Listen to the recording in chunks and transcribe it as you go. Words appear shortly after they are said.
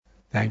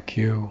Thank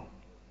you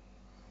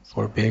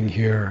for being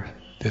here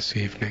this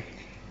evening.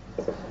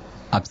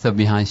 आप सब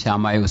यहाँ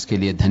शाम आए उसके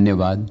लिए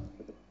धन्यवाद।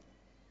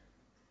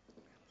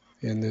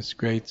 In this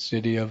great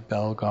city of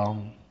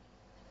Belgaum,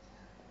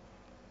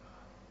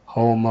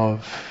 home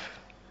of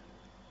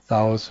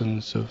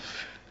thousands of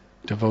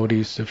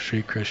devotees of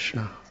Sri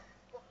Krishna.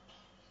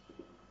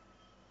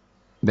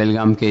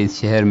 बेलगाम के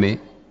इस शहर में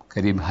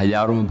करीब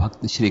हजारों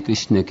भक्त श्री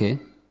कृष्ण के।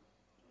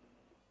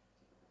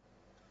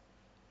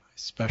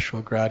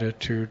 Special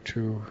gratitude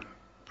to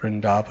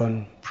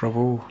Vrindavan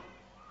Prabhu,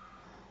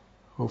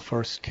 who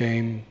first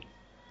came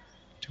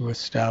to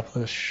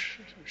establish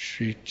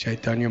Sri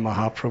Chaitanya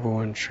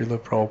Mahaprabhu and Srila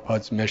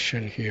Prabhupada's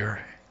mission here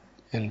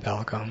in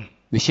Belgaum.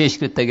 विशेष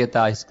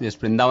कृतज्ञता इस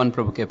वृंदावन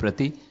प्रभु के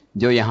प्रति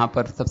जो यहाँ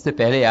पर सबसे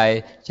पहले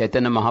आए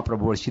चैतन्य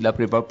महाप्रभु और श्रील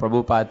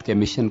प्रभुपाद के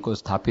मिशन को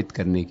स्थापित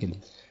करने के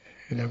लिए।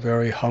 In a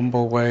very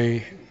humble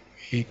way,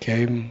 he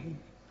came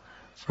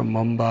from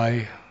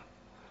Mumbai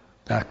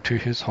back to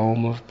his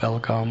home of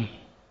Belgaum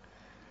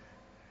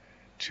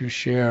to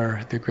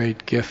share the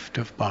great gift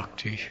of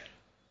bhakti.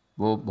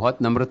 वो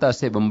बहुत नम्रता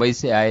से मुंबई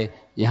से आए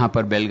यहाँ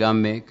पर बेलगाम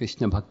में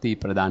कृष्ण भक्ति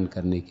प्रदान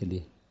करने के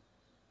लिए।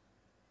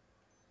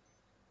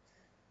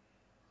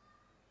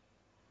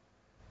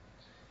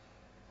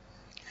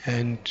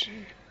 And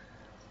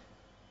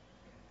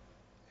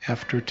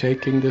after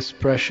taking this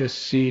precious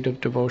seed of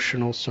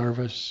devotional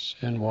service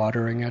and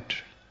watering it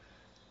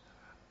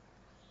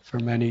for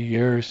many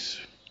years,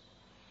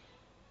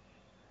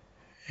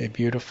 a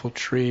beautiful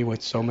tree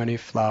with so many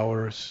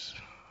flowers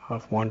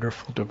of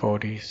wonderful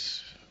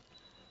devotees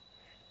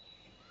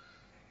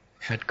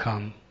had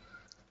come.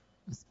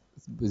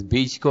 इस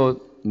बीज को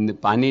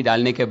पानी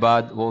डालने के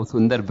बाद वो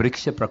सुंदर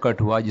वृक्ष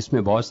प्रकट हुआ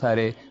जिसमें बहुत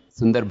सारे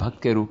सुंदर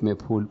भक्त के रूप में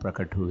फूल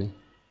प्रकट हुए।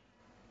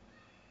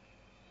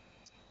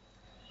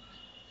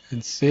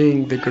 And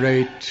seeing the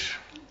great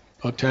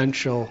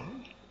potential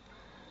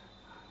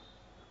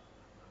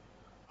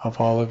of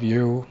all of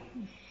you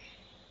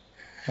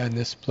and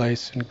this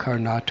place in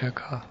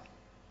Karnataka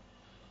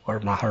or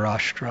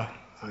Maharashtra,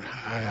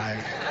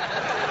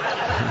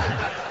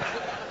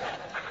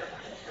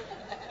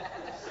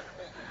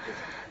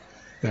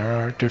 there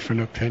are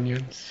different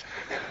opinions.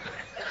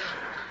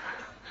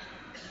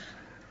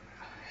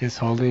 His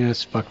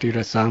Holiness Bhakti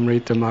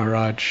Rasamrita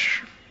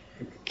Maharaj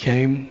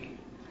came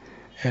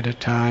at a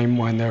time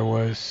when there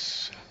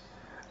was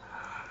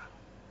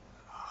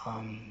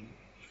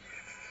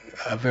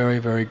a very,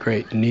 very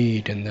great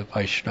need in the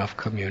Vaishnav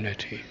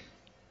community.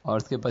 और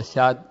उसके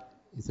पश्चात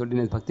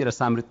ईश्वरीय भक्ति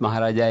रसामृत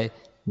महाराज आए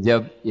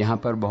जब यहाँ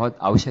पर बहुत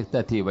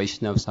आवश्यकता थी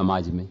वैष्णव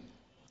समाज में।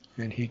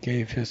 And he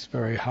gave his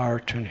very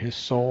heart and his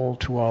soul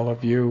to all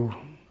of you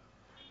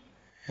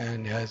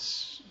and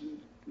has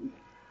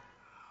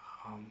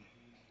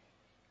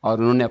और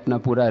उन्होंने अपना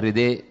पूरा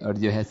हृदय और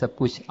जो है सब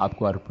कुछ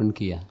आपको अर्पण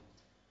किया।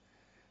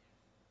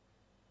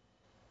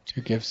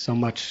 To give so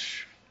much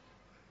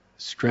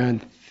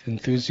strength,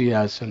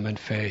 enthusiasm and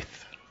faith.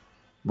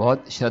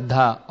 बहुत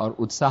श्रद्धा और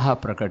उत्साह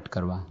प्रकट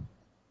करवा।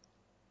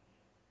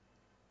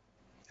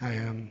 I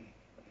am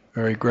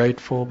very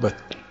grateful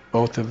that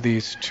both of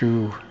these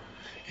two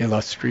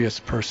illustrious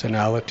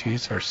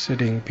personalities are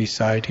sitting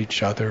beside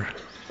each other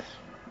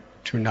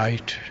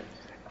tonight,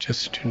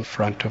 just in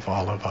front of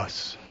all of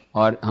us.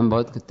 और हम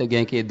बहुत कृतज्ञ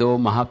हैं कि दो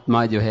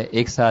महात्मा जो है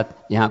एक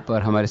साथ यहाँ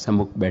पर हमारे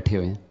सम्मुख बैठे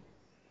हुए हैं।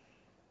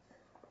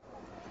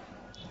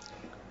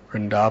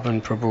 Vrindavan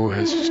Prabhu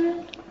has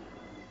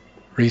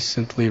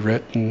recently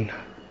written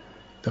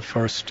the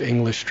first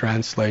English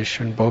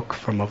translation book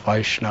from a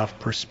Vaishnav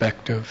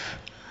perspective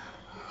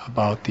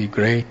about the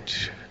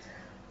great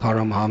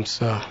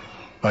Paramhamsa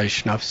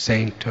Vaishnav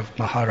saint of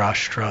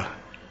Maharashtra,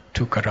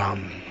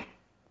 Tukaram.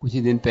 कुछ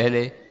ही दिन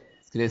पहले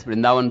श्री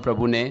वृंदावन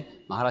प्रभु ने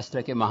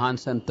महाराष्ट्र के महान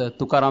संत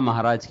तुकाराम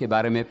महाराज के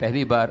बारे में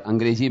पहली बार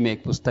अंग्रेजी में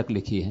एक पुस्तक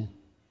लिखी है।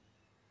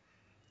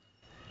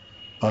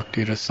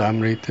 Bhakti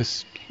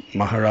Rasamrita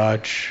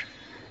Maharaj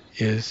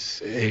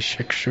is a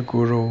Shiksha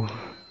Guru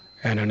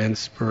and an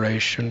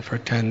inspiration for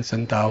tens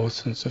and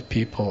thousands of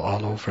people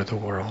all over the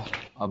world.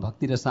 और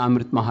भक्ति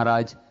रसामृत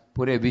महाराज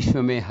पूरे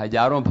विश्व में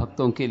हजारों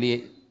भक्तों के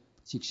लिए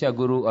शिक्षा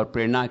गुरु और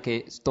प्रेरणा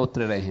के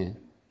स्तोत्र रहे हैं।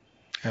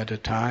 At a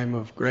time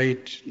of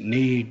great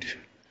need,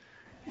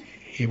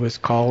 he was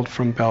called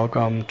from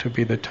Belgaum to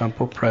be the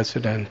temple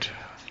president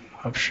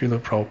of Srila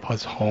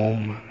Prabhupada's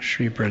home,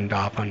 Sri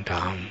Vrindavan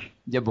Dham.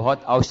 जब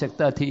बहुत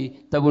आवश्यकता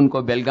थी तब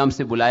उनको बेलगाम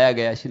से बुलाया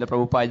गया श्रील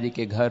प्रभुपाद जी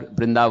के घर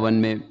वृंदावन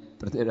में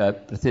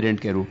प्रेसिडेंट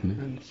के रूप में।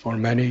 And for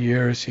many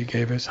years he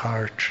gave his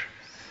heart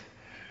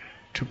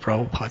to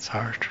Prabhupada's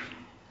heart.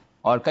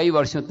 और कई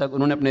वर्षों तक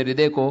उन्होंने अपने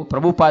हृदय को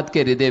प्रभुपाद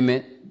के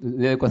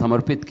हृदय को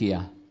समर्पित किया।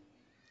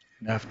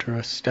 And after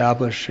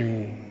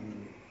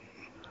establishing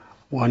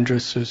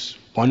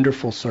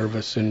wonderful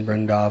service in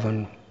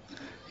Vrindavan,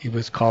 he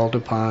was called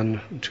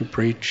upon to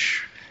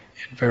preach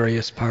in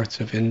various parts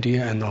of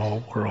India and the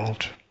whole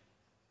world.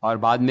 और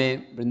बाद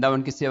में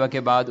वृंदावन की सेवा के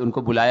बाद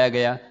उनको बुलाया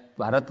गया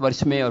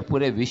भारतवर्ष में और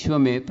पूरे विश्व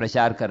में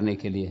प्रचार करने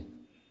के लिए।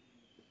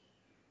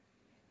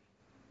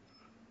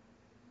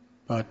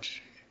 But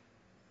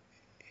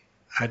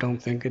I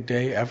don't think a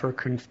day ever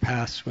can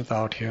pass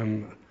without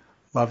him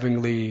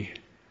lovingly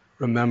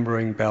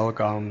remembering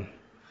Belgaum,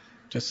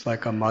 just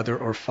like a mother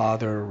or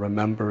father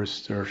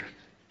remembers their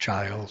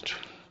child.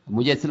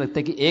 मुझे ऐसा लगता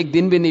है कि एक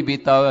दिन भी नहीं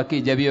बीता होगा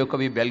कि जब ये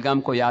कभी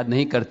बेलगाम को याद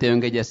नहीं करते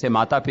होंगे, जैसे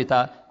माता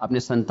पिता अपने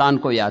संतान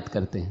को याद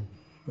करते हैं.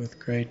 With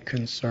great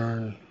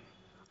concern,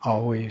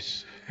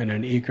 always, and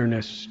an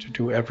eagerness to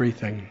do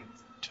everything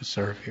to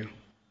serve you.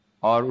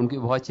 और उनकी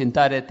बहुत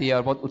चिंता रहती है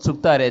और बहुत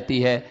उत्सुकता रहती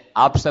है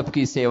आप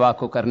सबकी सेवा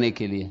को करने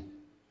के लिए.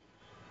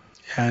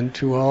 And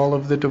to all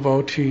of the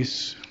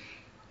devotees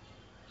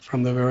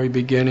from the very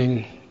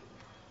beginning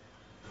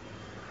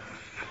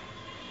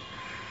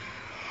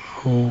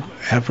who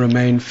have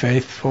remained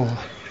faithful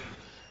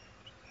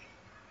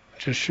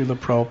to Srila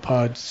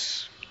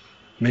Prabhupada's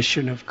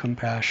mission of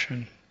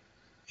compassion,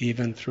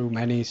 even through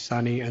many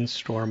sunny and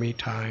stormy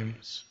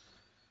times.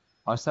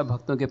 और सब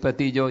भक्तों के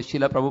प्रति जो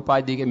श्रील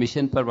प्रभुपाद जी के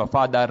मिशन पर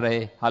वफादार रहे,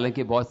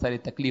 हालांकि बहुत सारी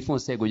तकलीफों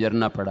से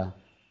गुजरना पड़ा.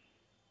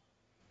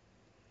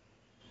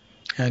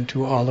 And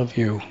to all of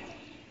you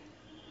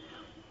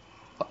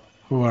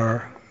who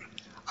are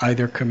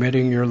either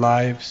committing your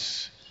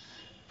lives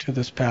to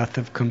this path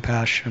of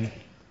compassion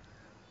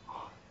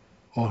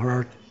or who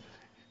are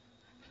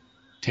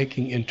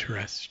taking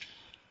interest.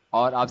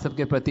 और आप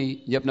सबके प्रति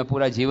जो अपना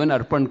पूरा जीवन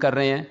अर्पण कर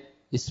रहे हैं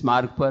इस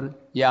मार्ग पर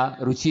या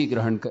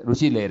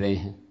रुचि ले रहे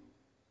हैं.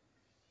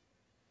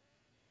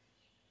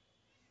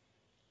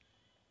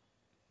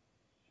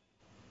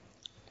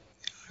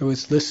 I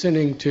was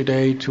listening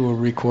today to a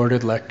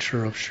recorded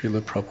lecture of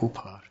Srila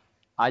Prabhupada.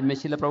 आज मैं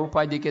श्रील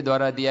प्रभुपाद जी के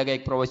द्वारा दिया गया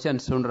एक प्रवचन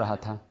सुन रहा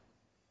था.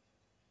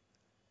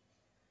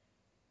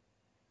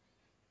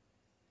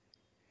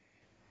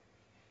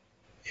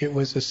 It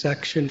was a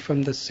section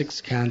from the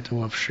 6th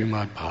canto of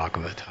Srimad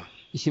Bhagavatam,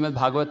 Shrimad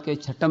Bhagavat के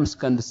 6वें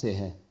स्कंद से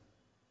है,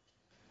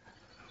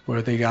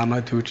 where the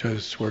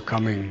Yamadutas were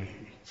coming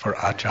for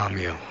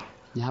Ajamil.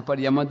 यहाँ पर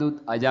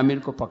यमदूत अजामिल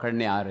को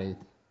पकड़ने आ रहे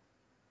थे.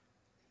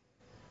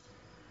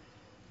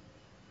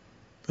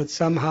 But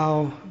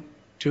somehow,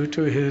 due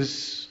to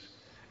his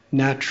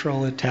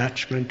natural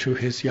attachment to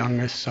his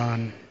youngest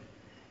son,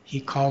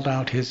 he called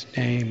out his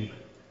name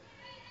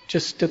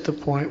just at the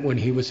point when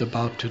he was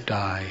about to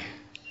die.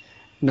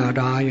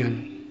 Narayan.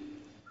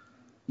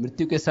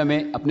 मृत्यु के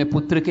समय अपने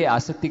पुत्र के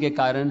आसक्ति के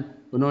कारण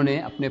उन्होंने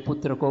अपने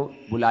पुत्र को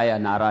बुलाया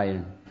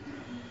Narayan.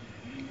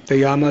 The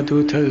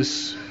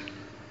Yamadutas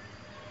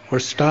were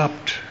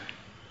stopped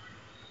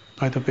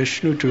by the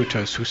Vishnu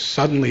Dutas who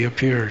suddenly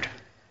appeared.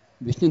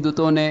 Vishnu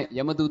दूतों ने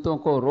यमदूतों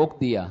को रोक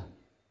दिया.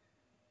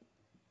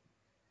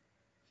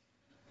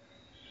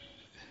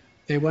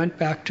 They went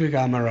back to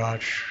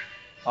Yamaraj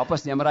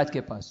वापस यमराज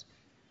के पास.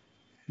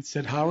 and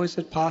said, how is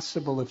it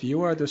possible if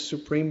you are the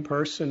supreme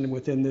person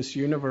within this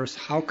universe,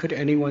 how could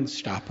anyone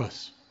stop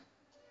us?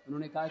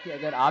 उन्होंने कहा कि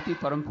अगर आप ही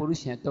परम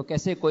पुरुष हैं तो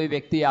कैसे कोई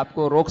व्यक्ति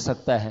आपको रोक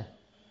सकता है.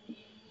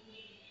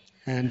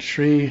 And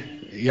Sri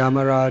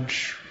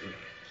Yamaraj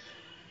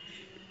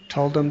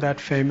told them that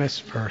famous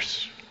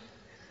verse,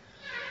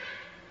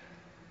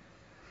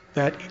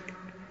 that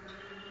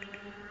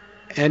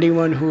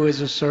anyone who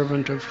is a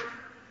servant of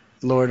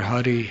Lord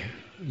Hari,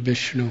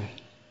 Vishnu,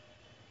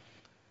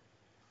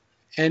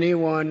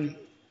 anyone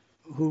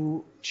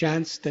who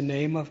chants the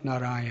name of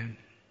Narayan,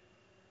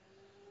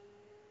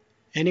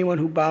 anyone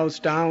who bows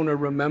down or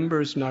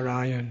remembers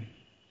Narayan,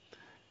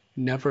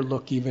 never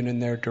look even in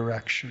their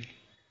direction.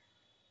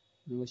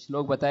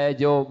 श्लोक बताया,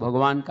 जो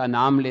भगवान का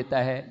नाम लेता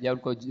है,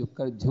 जब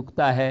उनको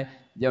झुकता है,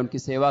 जब उनकी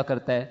सेवा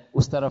करता है,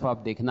 उस तरफ आप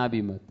देखना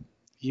भी मत.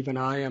 Even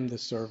I am the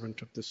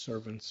servant of the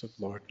servants of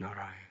Lord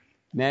Narayan.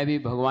 मैं भी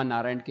भगवान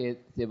नारायण के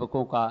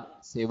सेवकों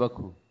का सेवक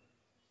हूं.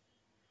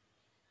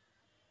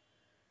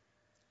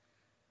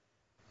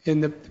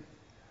 In the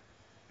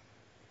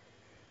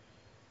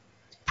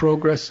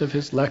progress of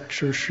his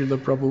lecture, Srila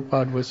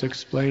Prabhupada was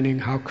explaining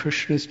how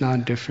Krishna is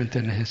not different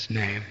than his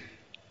name.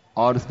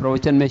 और उस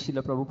प्रवचन में श्रील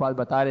प्रभुपाद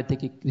बता रहे थे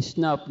कि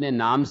कृष्ण अपने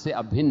नाम से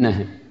अभिन्न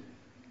है.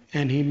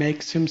 And he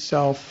makes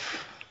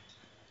himself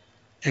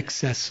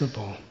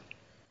accessible,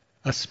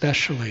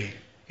 especially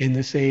in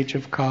this age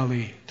of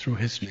Kali, through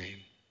his name.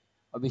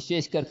 और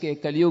विशेष करके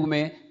कलयुग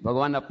में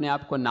भगवान अपने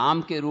आप को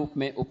नाम के रूप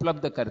में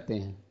उपलब्ध करते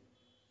हैं.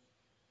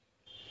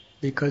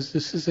 Because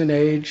this is an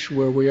age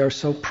where we are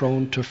so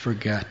prone to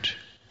forget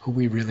who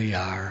we really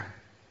are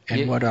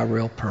and what our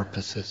real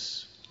purpose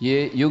is.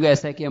 ये युग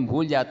ऐसा है कि हम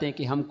भूल जाते हैं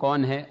कि हम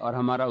कौन हैं और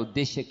हमारा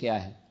उद्देश्य क्या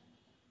है.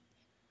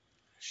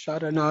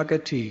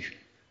 Sharanagati,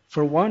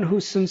 for one who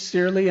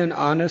sincerely and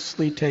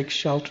honestly takes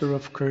shelter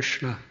of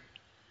Krishna,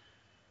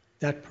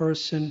 that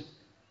person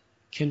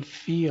can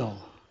feel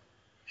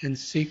and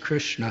see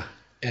Krishna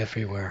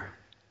everywhere.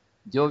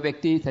 जो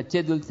व्यक्ति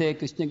सच्चे दिल से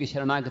कृष्ण की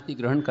शरणागति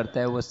ग्रहण करता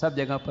है वो सब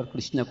जगह पर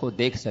कृष्ण को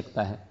देख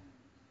सकता है.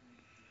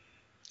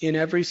 In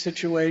every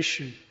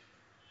situation,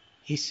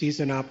 he sees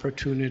an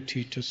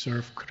opportunity to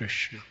serve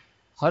Krishna.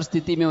 हर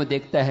स्थिति में वो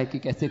देखता है कि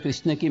कैसे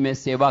कृष्ण की मैं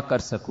सेवा कर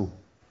सकूं.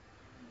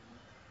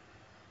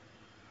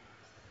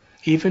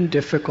 Even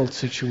difficult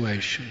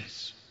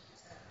situations.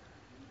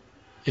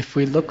 If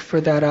we look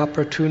for that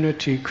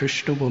opportunity,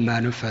 Krishna will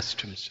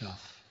manifest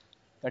himself.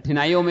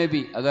 कठिनाइयों में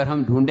भी अगर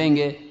हम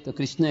ढूंढेंगे तो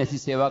कृष्ण ऐसी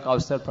सेवा का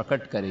अवसर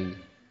प्रकट करेंगे.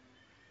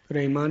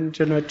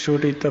 Premanjana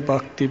Churita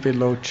Bhakti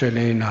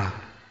Vilochanena.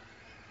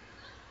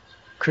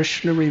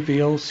 Krishna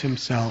reveals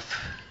himself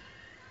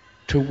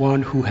to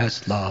one who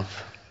has love.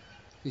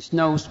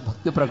 Krishna उस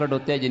भक्त प्रकट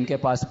होते हैं जिनके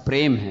पास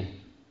प्रेम है.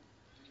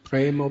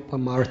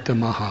 Premopamartha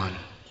Mahan.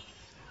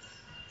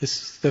 This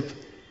is the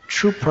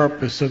true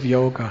purpose of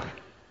yoga,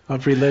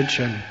 of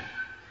religion,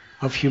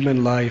 of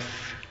human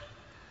life,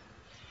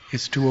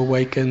 is to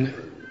awaken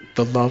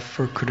the love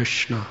for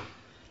Krishna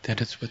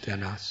that is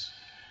within us.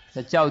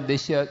 सच्चा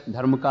उद्देश्य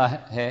धर्म का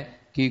है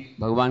कि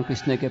भगवान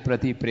कृष्ण के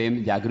प्रति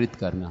प्रेम जागृत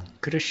करना.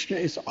 Krishna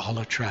is all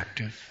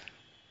attractive.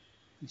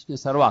 Krishna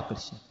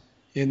सर्वाकर्षक.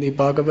 In the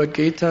Bhagavad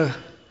Gita,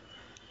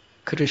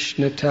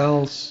 Krishna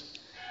tells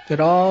that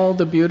all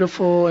the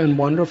beautiful and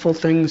wonderful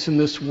things in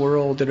this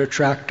world that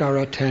attract our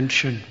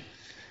attention,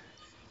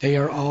 they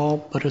are all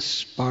but a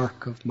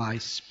spark of my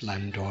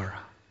splendor.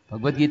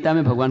 Bhagavad Gita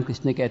में भगवान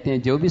कृष्ण कहते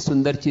हैं जो भी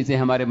सुंदर चीजें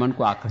हमारे मन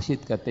को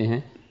आकर्षित करते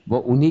हैं वो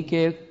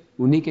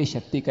उन्हीं के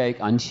शक्ति का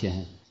एक अंश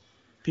है.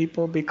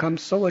 People become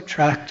so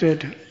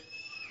attracted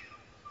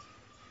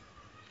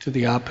to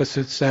the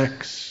opposite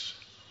sex,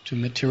 to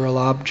material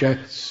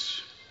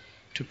objects,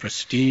 to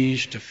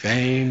prestige, to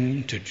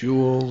fame, to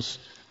jewels.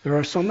 There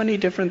are so many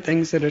different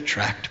things that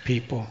attract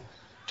people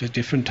to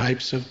different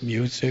types of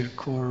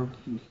music or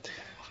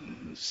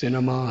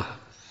cinema.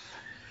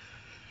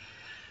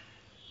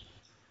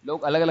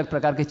 लोग अलग अलग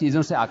प्रकार की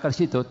चीजों से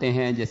आकर्षित होते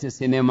हैं जैसे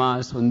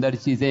सिनेमा, सुंदर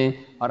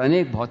चीजें और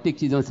अनेक भौतिक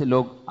चीजों से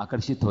लोग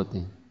आकर्षित होते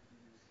हैं.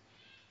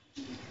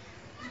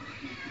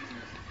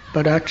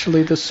 But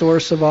actually the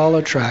source of all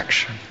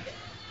attraction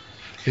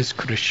is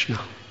Krishna.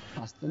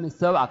 वास्तव में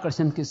सब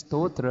आकर्षण के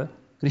स्रोत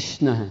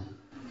कृष्ण हैं.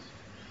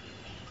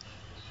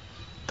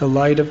 The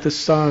light of the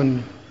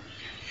sun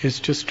is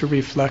just a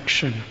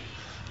reflection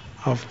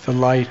of the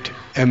light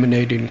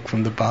emanating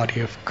from the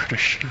body of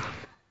Krishna.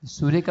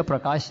 सूर्य का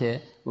प्रकाश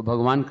है वो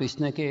भगवान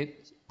कृष्ण के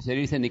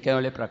शरीर से निकलने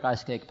वाले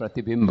प्रकाश का एक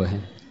प्रतिबिंब है.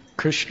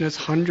 Krishna is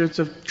hundreds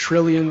of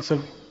trillions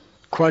of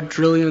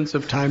quadrillions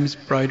of times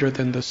brighter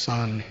than the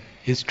sun,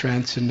 his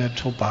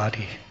transcendental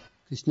body.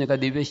 Krishna का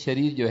दिव्य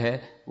शरीर जो है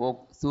वो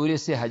सूर्य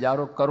से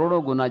हजारों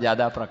करोड़ों गुना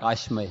ज्यादा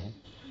प्रकाशमय है.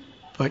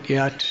 But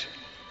yet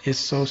is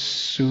so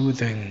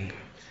soothing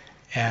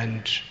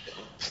and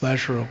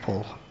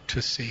pleasurable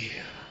to see.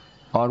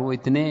 और वो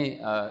इतने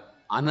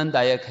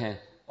आनंददायक हैं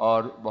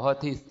और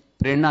बहुत ही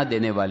प्रेरणा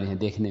देने वाले हैं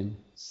देखने में.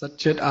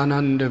 Satchit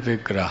Ananda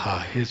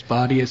Vigraha. His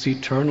body is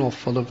eternal,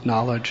 full of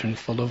knowledge and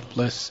full of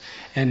bliss,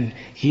 and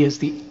he is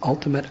the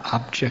ultimate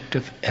object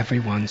of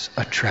everyone's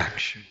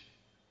attraction.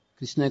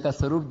 Krishna का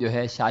स्वरूप जो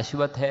है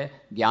शाश्वत है,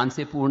 ज्ञान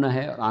से पूर्ण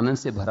है और आनंद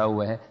से भरा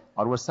हुआ है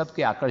और वो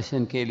सबके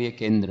आकर्षण के लिए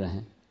केंद्र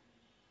है.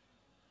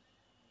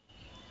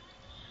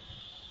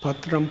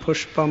 Patram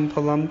pushpam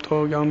phalam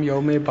toyam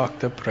yome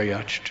bhakta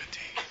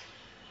prayachati.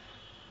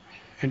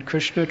 And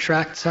Krishna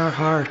attracts our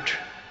heart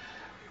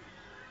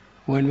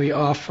when we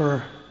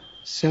offer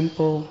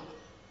simple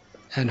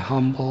and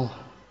humble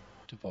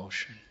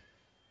devotion.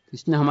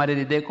 Krishna हमारे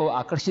हृदय को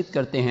आकर्षित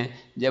करते हैं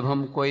जब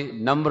हम कोई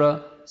नम्र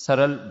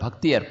सरल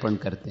भक्ति अर्पण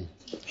करते हैं.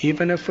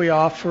 Even if we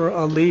offer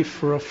a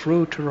leaf or a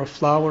fruit or a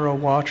flower or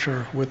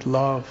water with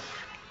love,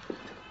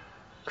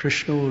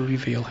 Krishna will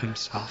reveal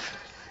himself.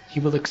 He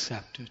will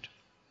accept it.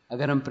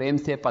 अगर हम प्रेम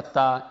से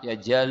पत्ता या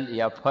जल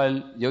या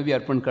फल जो भी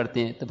अर्पण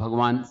करते हैं तो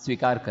भगवान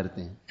स्वीकार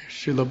करते हैं.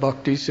 Srila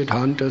Bhakti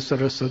Siddhanta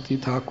Saraswati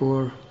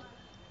Thakur,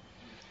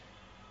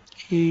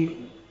 he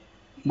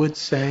would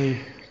say,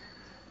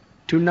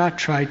 do not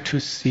try to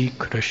see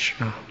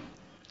Krishna.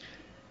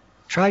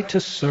 Try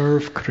to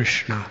serve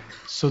Krishna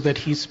so that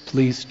he's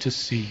pleased to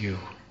see you.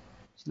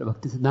 Srila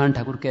भक्ति सिद्धांत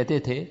ठाकुर कहते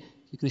थे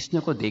कि कृष्ण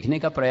को देखने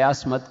का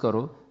प्रयास मत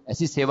करो,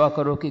 ऐसी सेवा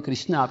करो कि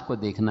कृष्ण आपको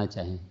देखना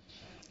चाहें.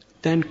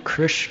 Then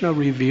Krishna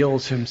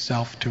reveals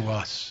himself to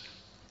us.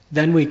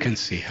 Then we can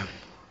see him.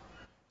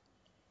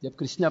 जब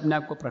कृष्ण अपने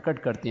आप को प्रकट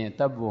करते हैं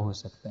तब वो हो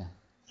सकता है.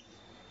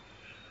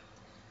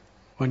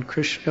 When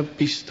Krishna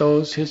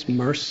bestows his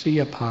mercy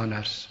upon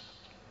us,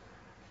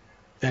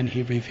 then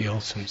he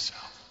reveals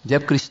himself.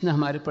 जब कृष्ण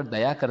हमारे पर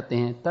दया करते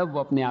हैं तब वो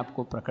अपने आप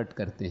को प्रकट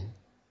करते हैं.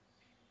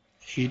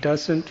 He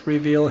doesn't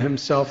reveal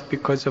himself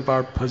because of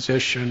our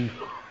position,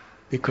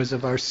 because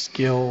of our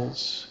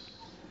skills,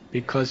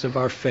 because of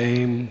our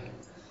fame.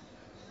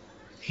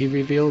 He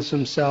reveals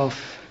himself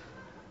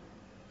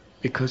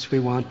because we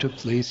want to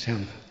please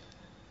him,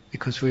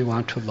 because we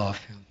want to love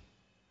him.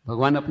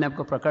 भगवान अपने आप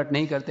को प्रकट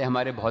नहीं करते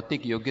हमारे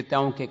भौतिक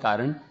योग्यताओं के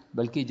कारण,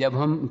 बल्कि जब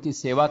हम उनकी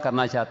सेवा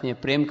करना चाहते हैं,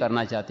 प्रेम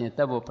करना चाहते हैं,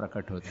 तब वो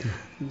प्रकट होते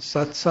हैं.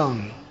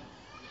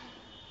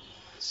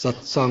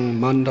 Satsang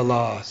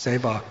Mandala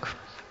Sevak.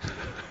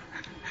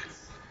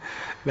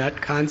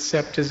 That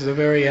concept is the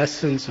very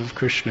essence of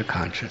Krishna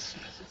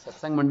consciousness.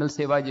 सत्संग मंडल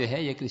सेवा जो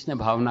है ये कृष्ण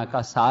भावना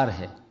का सार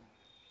है.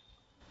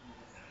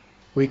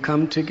 We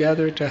come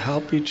together to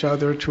help each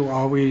other to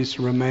always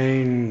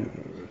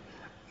remain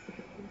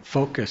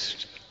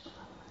focused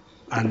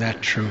on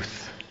that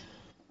truth.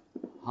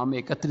 हम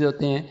एकत्रित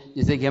होते हैं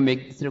जिससे कि हम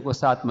एक दूसरे को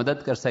साथ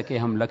मदद कर सके,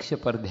 हम लक्ष्य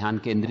पर ध्यान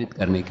केंद्रित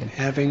करने के लिए.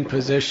 Having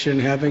position,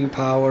 having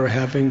power,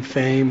 having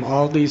fame,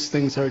 all these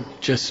things are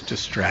just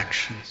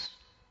distractions.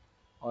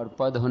 और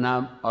पद होना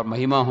और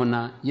महिमा होना,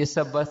 ये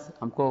सब बस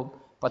हमको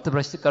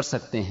पथभ्रष्ट कर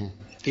सकते हैं.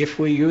 If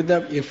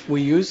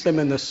we use them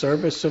in the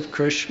service of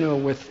Krishna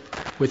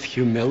with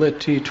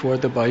humility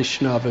toward the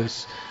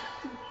Vaishnavas,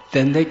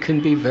 then they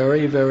can be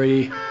very,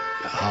 very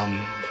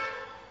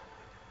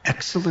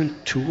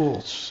excellent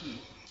tools.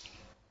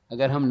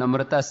 अगर हम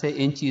नम्रता से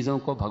इन चीजों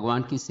को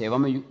भगवान की सेवा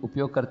में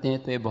उपयोग करते हैं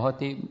तो ये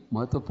बहुत ही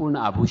महत्वपूर्ण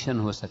आभूषण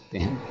हो सकते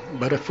हैं.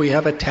 But if we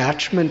have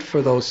attachment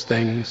for those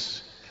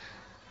things,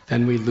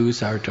 then we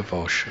lose our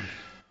devotion.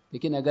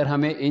 लेकिन अगर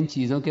हमें इन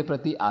चीजों के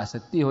प्रति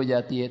आसक्ति हो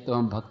जाती है तो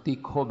हम भक्ति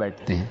खो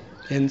बैठते हैं.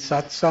 In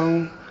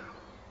satsang,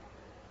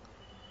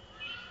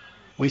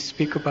 we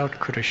speak about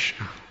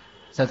Krishna.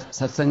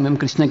 सत्संग में हम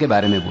कृष्ण के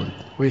बारे में बोलते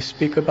हैं. We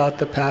speak about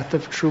the path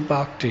of true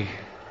bhakti.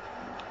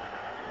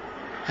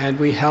 And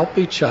we help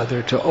each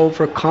other to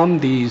overcome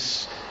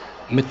these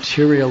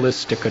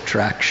materialistic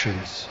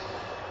attractions.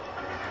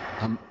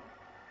 हम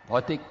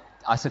भौतिक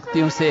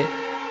आसक्तियों से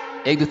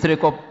एक दूसरे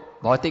को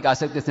भौतिक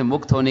आसक्ति से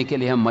मुक्त होने के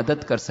लिए हम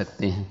मदद कर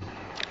सकते हैं.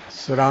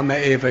 Sarama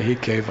eva hi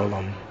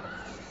kevalam.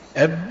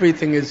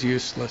 Everything is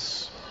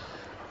useless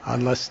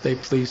unless they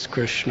please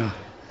Krishna,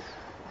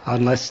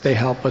 unless they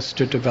help us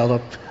to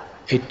develop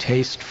a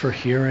taste for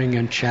hearing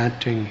and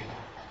chanting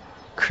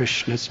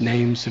Krishna's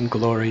names and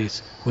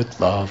glories with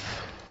love.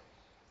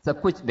 सब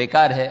कुछ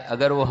बेकार है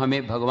अगर वो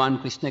हमें भगवान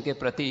कृष्ण के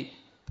प्रति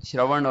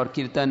श्रवण और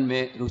कीर्तन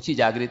में रुचि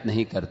जागृत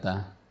नहीं करता.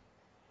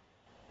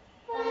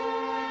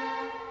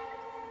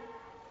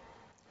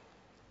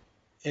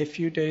 A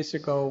few days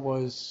ago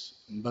was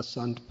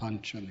Vasant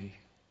Panchami.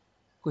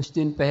 कुछ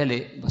दिन पहले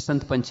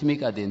बसंत पंचमी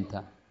का दिन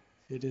था.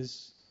 It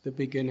is the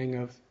beginning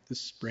of the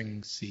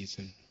spring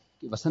season.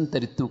 कि वसंत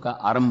ऋतु का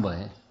आरंभ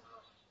है.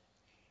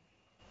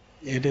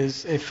 It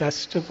is a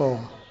festival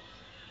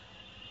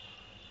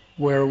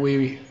where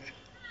we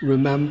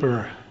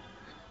remember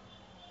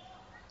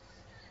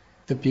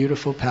the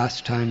beautiful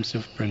pastimes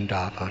of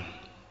Vrindavan.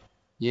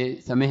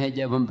 ये समय है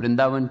जब हम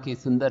वृंदावन की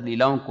सुंदर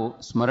लीलाओं को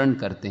स्मरण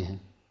करते हैं.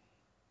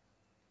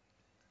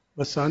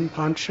 Vasant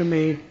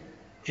Panchami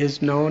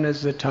is known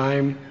as the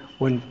time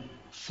when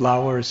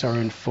flowers are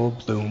in full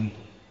bloom.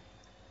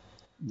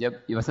 जब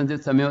ये वसंत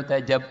ऋतु समय होता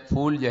है जब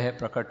फूल जो है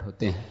प्रकट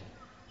होते हैं.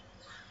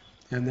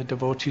 And the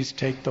devotees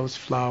take those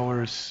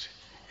flowers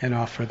and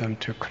offer them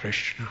to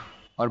Krishna.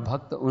 और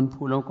भक्त उन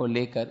फूलों को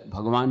लेकर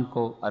भगवान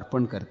को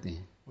अर्पण करते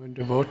हैं. When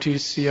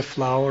devotees see a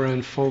flower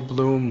in full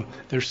bloom,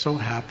 they're so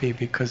happy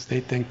because they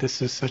think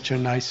this is such a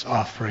nice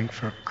offering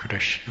for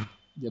Krishna.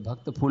 जब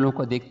भक्त फूलों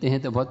को देखते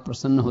हैं तो बहुत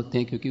प्रसन्न होते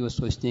हैं क्योंकि वो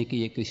सोचते हैं कि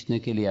ये कृष्ण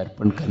के लिए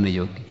अर्पण करने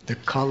योग्य. The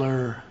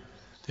color,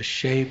 the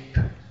shape,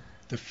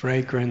 the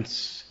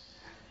fragrance,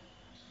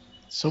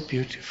 so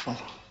beautiful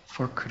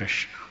for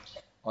Krishna.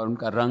 और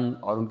उनका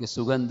रंग और उनकी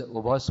सुगंध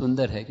वो बहुत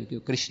सुंदर है क्योंकि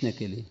वो कृष्ण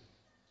के लिए.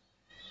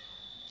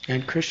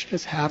 And Krishna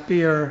is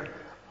happier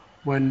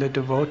when the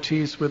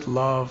devotees with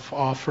love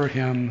offer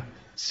him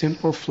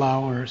simple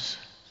flowers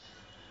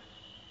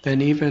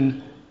than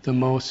even the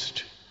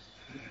most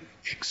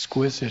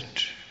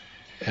exquisite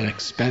and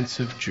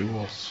expensive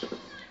jewels.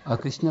 और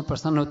कृष्ण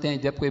प्रसन्न होते हैं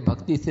जब कोई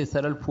भक्ति से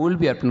सरल फूल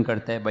भी अर्पण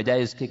करता है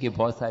बजाय इसके कि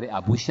बहुत सारे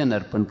आभूषण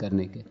अर्पण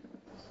करने के.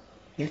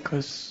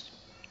 Because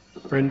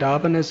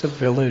Vrindavan is a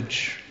village.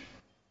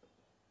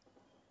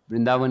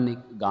 Vrindavan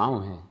एक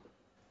गांव है.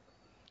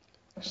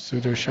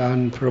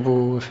 Sudarshan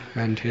Prabhu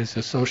and his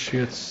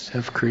associates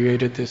have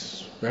created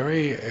this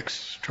very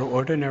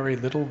extraordinary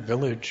little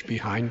village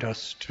behind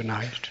us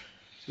tonight.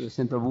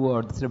 Sudarshan प्रभु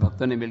और दूसरे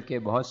भक्तों ने मिलकर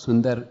बहुत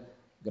सुंदर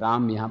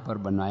ग्राम यहाँ पर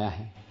बनाया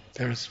है.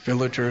 There's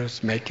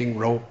villagers making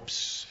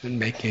ropes and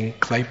making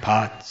clay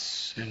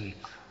pots and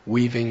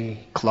weaving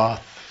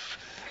cloth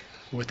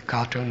with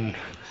cotton.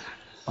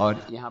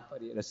 और यहाँ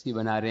पर ये रस्सी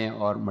बना रहे हैं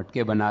और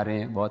मटके बना रहे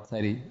हैं, बहुत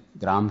सारी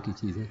ग्राम की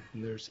चीजें.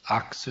 And there's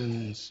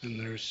oxen and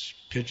there's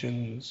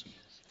pigeons.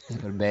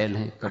 और बैल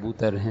हैं,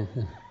 कबूतर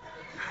हैं.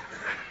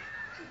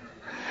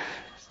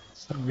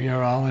 So we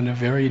are all in a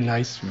very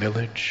nice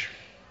village.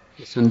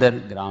 सुंदर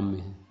ग्राम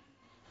में है.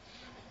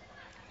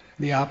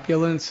 The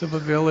opulence of a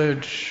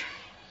village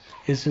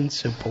is in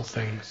simple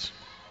things.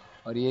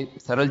 और ये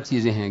सरल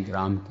चीजें हैं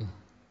ग्राम की.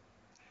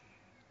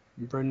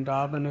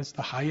 Vrindavan is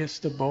the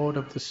highest abode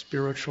of the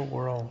spiritual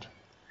world.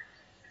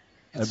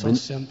 It's so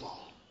simple.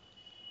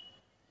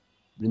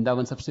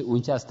 Vrindavan सबसे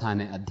ऊंचा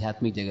स्थान है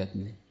आध्यात्मिक जगत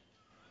में.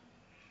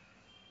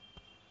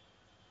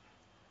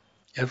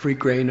 Every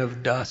grain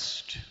of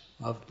dust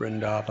of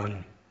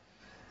Vrindavan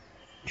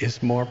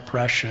is more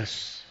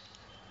precious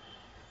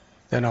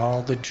than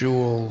all the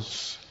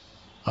jewels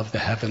of the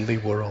heavenly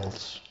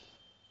worlds.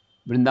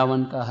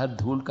 Vrindavan का हर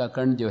धूल का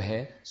कण जो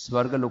है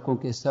स्वर्ग लोकों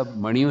के सब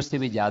मणियों से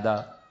भी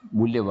ज्यादा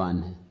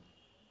मूल्यवान है.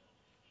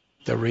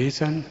 The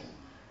reason?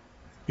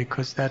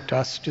 Because that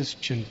dust is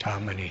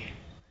Chintamani.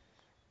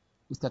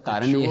 उसका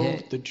कारण ये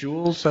है The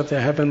jewels of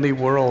the heavenly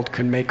world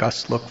can make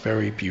us look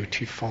very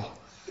beautiful.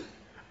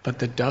 But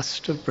the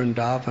dust of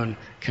Vrindavan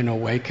can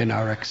awaken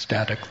our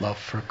ecstatic love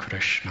for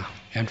Krishna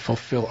and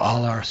fulfill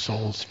all our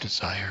soul's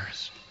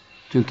desires.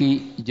 क्योंकि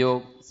जो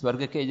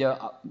स्वर्ग के जो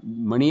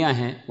मणियां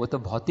हैं वो तो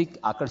भौतिक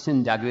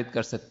आकर्षण जागृत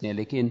कर सकते हैं,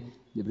 लेकिन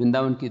जो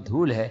वृंदावन की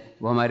धूल है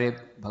वो हमारे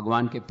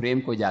भगवान के प्रेम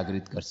को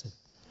जागृत कर सकते हैं.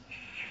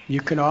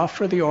 You can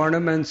offer the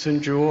ornaments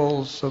and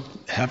jewels of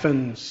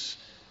heavens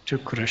to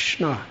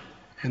Krishna,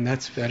 and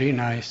that's very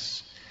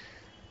nice.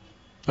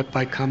 But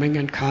by coming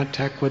in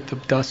contact with the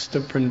dust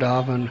of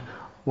Vrindavan,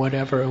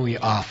 whatever we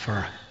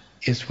offer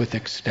is with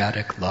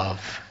ecstatic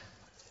love,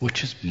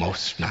 which is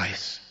most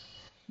nice.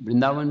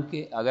 Vrindavan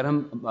के अगर हम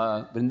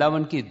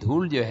वृंदावन की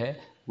धूल जो है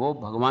वो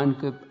भगवान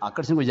के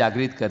आकर्षण को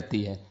जागृत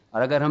करती है,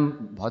 और अगर हम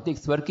भौतिक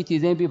स्वर्ग की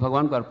चीजें भी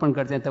भगवान को अर्पण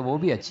करते हैं तो वो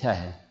भी अच्छा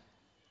है.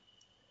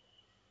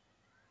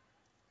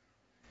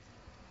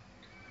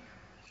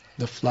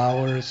 The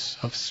flowers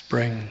of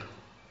spring,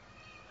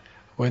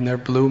 when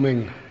they're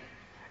blooming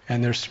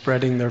and they're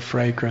spreading their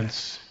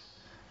fragrance,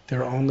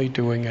 they're only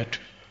doing it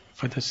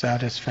for the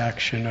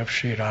satisfaction of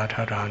Shri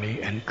Radharani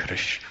and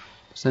Krishna.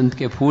 संत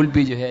के फूल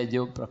भी जो है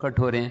जो प्रकट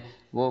हो रहे हैं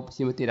वो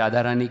श्रीमती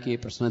राधा रानी की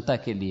प्रसन्नता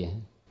के लिए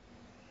हैं.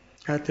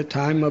 At the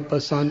time of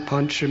Vasant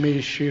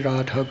Panchami, Shri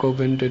Radha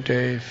Govinda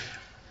Dev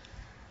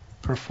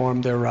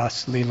performed their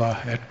Ras Leela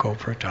at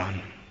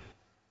Govardhan.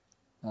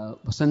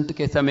 वसंत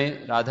के समय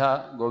राधा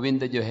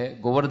गोविंद जो है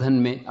गोवर्धन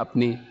में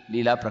अपनी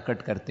लीला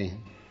प्रकट करते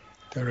हैं.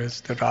 There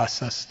is the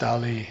Rasa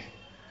Stali,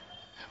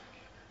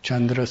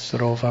 Chandra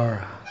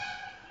Sarovar,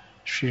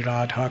 Shri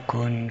Radha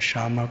Kund,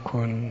 Shama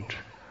Kund,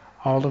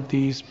 all of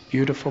these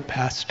beautiful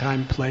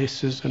pastime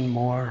places and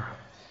more.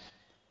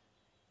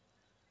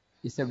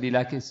 ये सब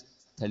लीला की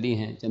स्थली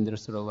हैं, चंद्र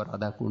सरोवर,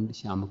 राधा कुंड,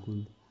 श्याम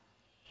कुंड.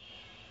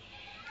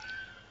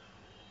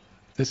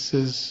 This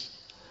is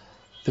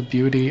the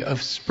beauty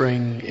of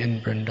spring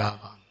in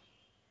Vrindavan.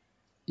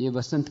 ये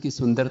वसंत की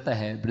सुंदरता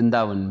है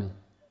वृंदावन में.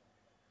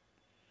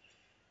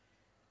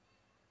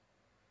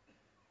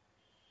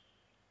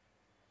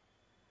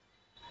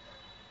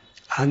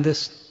 On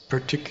this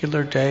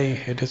particular day,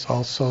 it is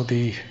also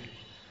the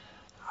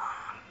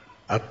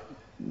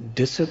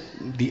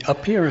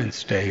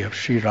appearance day of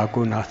Sri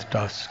Radhanath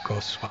Das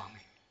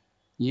Goswami.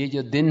 ये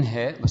जो दिन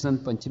है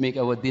वसंत पंचमी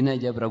का, वो दिन है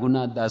जब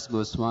रघुनाथ दास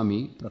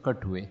गोस्वामी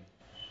प्रकट हुए.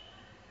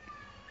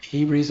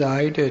 He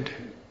resided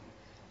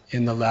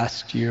in the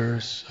last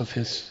years of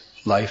his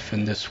life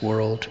in this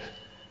world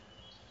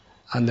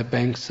on the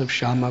banks of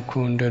Shama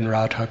Kund and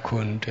Radha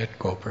Kund at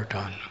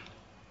Govardhan.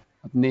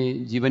 अपने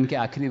जीवन के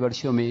आखिरी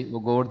वर्षों में वो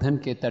गोवर्धन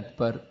के तट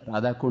पर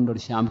राधा कुंड और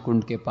श्याम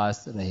कुंड के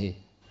पास रहे.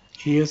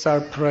 He is our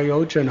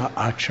Prayojana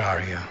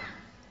Acharya.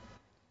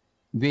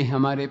 वे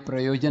हमारे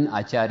प्रयोजन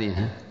आचार्य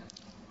हैं.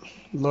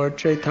 Lord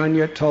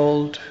Chaitanya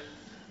told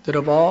that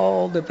of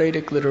all the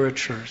Vedic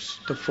literatures,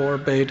 the 4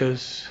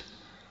 Vedas,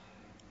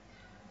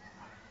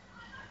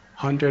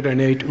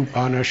 108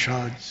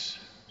 Upanishads,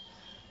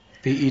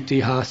 the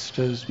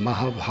Itihastas,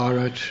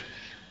 Mahabharat,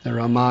 the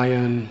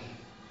Ramayana,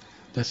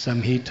 the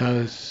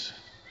Samhitas,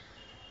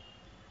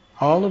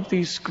 all of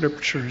these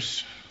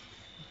scriptures,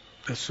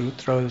 the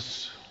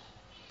sutras,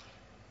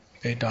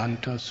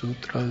 Vedanta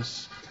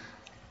sutras,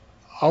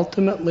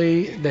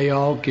 ultimately they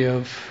all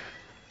give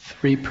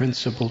 3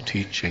 principal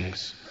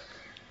teachings: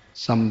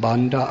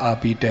 Sambandha,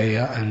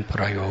 Abhideya and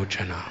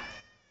Prayojana.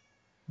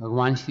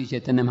 भगवान श्री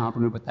चैतन्य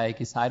महाप्रभु ने बताया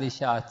कि सारे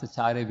शास्त्र,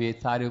 सारे वेद,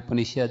 सारे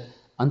उपनिषद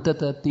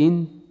अंततः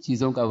 3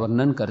 चीजों का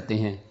वर्णन करते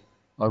हैं,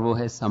 और वो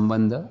है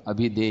संबंध,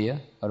 अभिधेय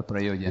और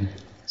प्रयोजन.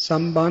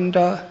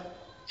 Sambandha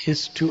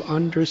is to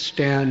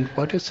understand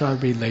what is our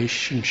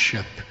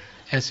relationship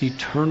as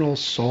eternal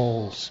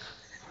souls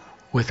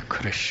with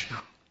Krishna.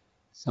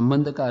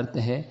 संबंध का अर्थ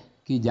है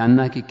कि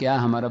जानना कि क्या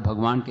हमारा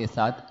भगवान के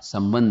साथ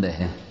संबंध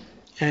है.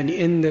 And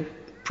in the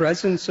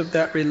presence of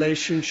that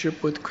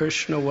relationship with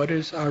Krishna, what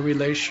is our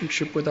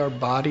relationship with our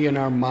body and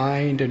our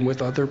mind and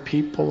with other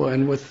people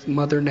and with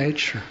Mother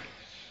Nature?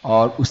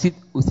 और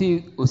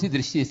उसी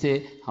दृष्टि से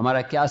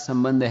हमारा क्या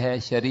संबंध है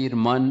शरीर,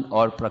 मन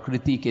और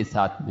प्रकृति के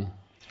साथ में.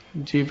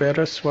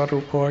 Jivera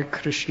Swarupoy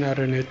Krishna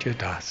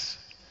Nityadas.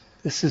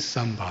 This is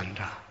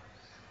Sambandha.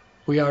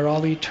 We are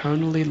all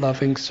eternally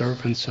loving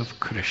servants of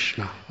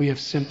Krishna. We have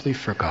simply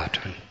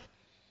forgotten.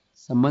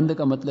 संबंध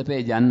का मतलब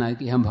है जानना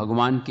कि हम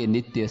भगवान के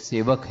नित्य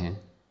सेवक हैं.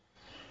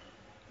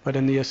 But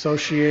in the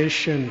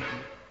association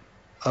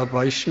of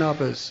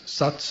Vaishnavas,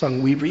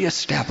 satsang, we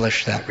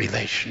re-establish that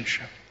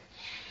relationship.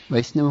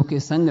 वैष्णवों के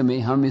संग में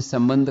हम इस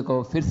संबंध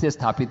को फिर से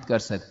स्थापित कर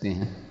सकते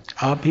हैं.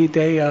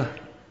 Abhideya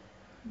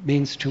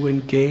means to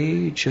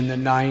engage in the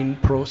 9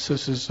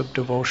 processes of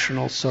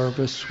devotional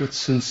service with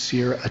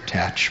sincere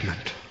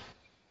attachment.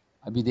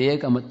 अभिधेय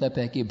का मतलब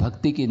है कि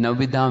भक्ति की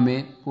नवविधा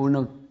में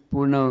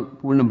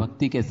पूर्ण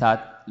भक्ति के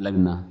साथ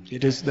लगना.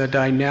 It is the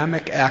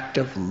dynamic act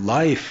of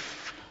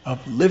life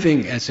of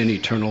living as an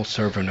eternal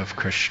servant of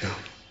Krishna.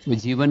 वो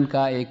जीवन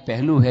का एक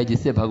पहलू है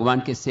जिसे भगवान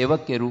के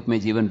सेवक के रूप में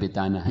जीवन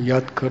बिताना है.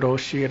 Yat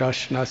karoshi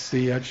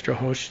rashnasi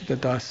ajrahosh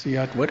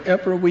dadasiyat.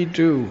 Whatever we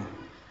do,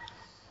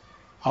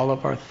 all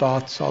of our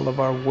thoughts, all of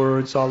our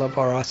words, all of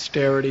our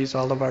austerities,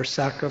 all of our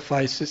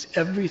sacrifices,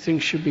 everything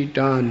should be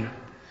done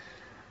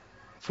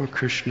for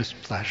Krishna's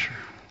pleasure.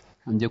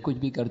 हम जो कुछ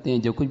भी करते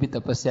हैं, जो कुछ भी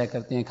तपस्या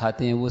करते हैं,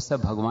 खाते हैं, वो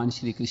सब भगवान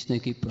श्री कृष्ण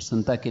की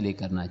प्रसन्नता के लिए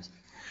करना चाहिए.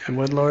 And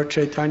when Lord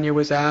Chaitanya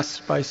was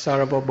asked by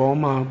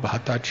Sarvabhauma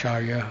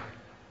Bhattacharya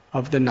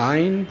of the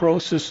 9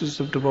 processes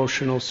of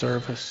devotional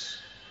service,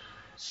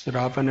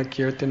 Sravana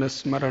Kirtana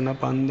Smarana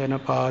Bandhana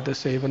Pada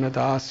Sevana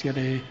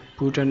Dasyane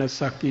Pujana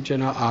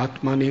Sakijana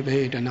Atma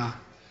Nivedana,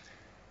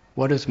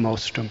 what is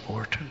most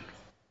important?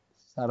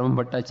 सार्वभौम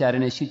भट्टाचार्य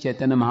ने श्री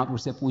चैतन्य महाप्रभु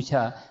से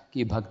पूछा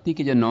कि भक्ति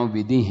की जो 9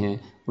 विधि हैं,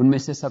 उनमें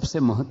से सबसे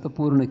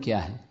महत्वपूर्ण क्या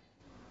है?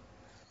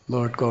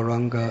 Lord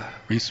Gauranga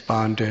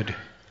responded,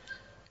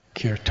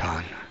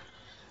 Kirtan,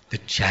 the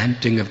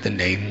chanting of the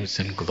names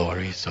and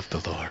glories of the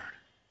Lord.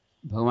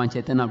 भगवान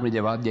चैतन्य ने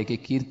जवाब दिया कि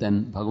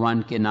कीर्तन,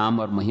 भगवान के नाम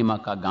और महिमा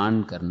का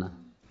गान करना.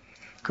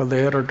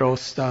 Kalera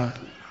dosa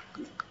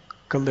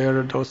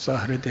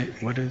hride,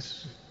 what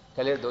is?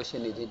 Kaler दोष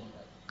निधि.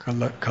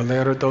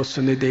 Kalera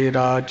dosa nidhi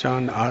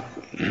rajan,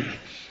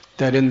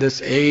 that in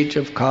this age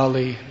of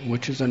Kali,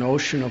 which is an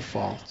ocean of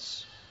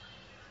faults,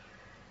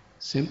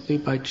 simply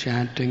by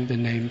chanting the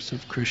names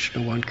of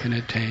Krishna one can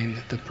attain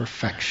the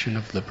perfection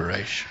of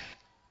liberation.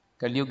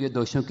 कलयुग ये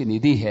दोषों की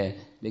निधि है,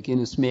 लेकिन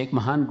उसमें एक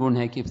महान गुण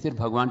है कि सिर्फ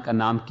भगवान का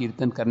नाम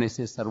कीर्तन करने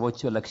से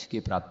सर्वोच्च लक्ष्य की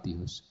प्राप्ति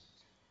हो.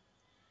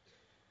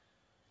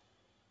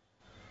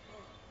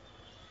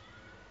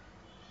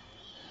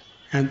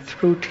 And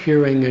through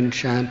hearing and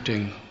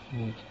chanting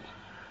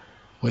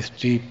with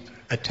deep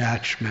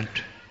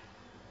attachment,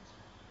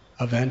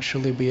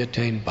 eventually we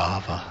attain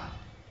bhava,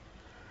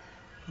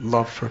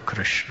 love for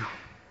Krishna.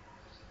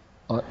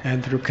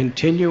 And through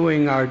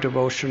continuing our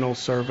devotional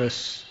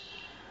service,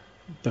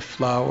 the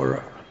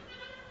flower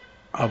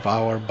of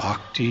our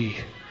bhakti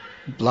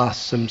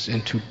blossoms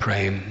into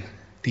prem,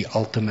 the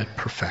ultimate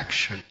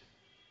perfection.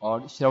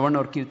 और श्रवण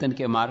और कीर्तन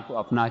के मार्ग को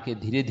अपना के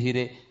धीरे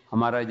धीरे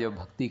हमारा जो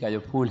भक्ति का जो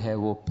फूल है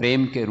वो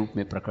प्रेम के रूप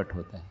में प्रकट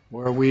होता है.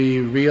 Where we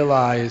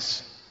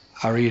realize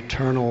our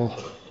eternal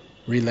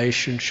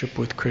relationship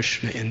with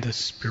Krishna in the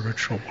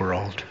spiritual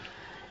world,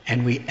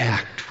 and we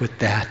act with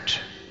that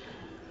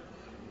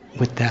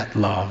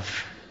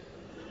love,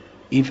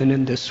 even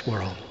in this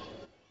world.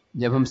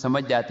 जब हम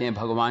समझ जाते हैं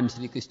भगवान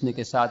श्री कृष्ण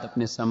के साथ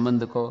अपने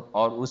संबंध को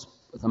और उस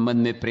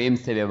संबंध में प्रेम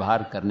से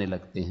व्यवहार करने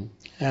लगते हैं.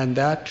 And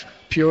that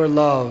pure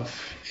love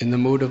in the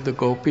mood of the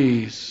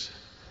gopis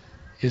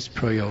is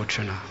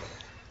prayojana.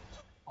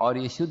 और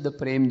ये शुद्ध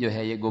प्रेम जो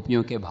है ये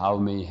गोपियों के भाव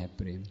में ही है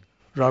प्रेम.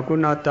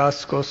 Radhanath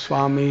Das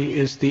Goswami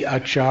is the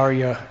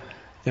acharya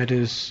that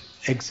is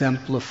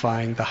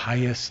exemplifying the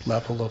highest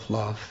level of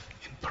love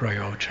in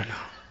prayojana.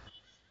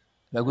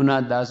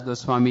 Raghunath दास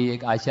गोस्वामी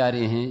एक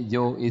आचार्य हैं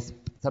जो इस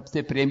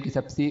सबसे प्रेम की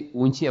सबसे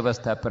ऊंची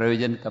अवस्था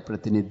प्रयोजन का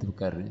प्रतिनिधित्व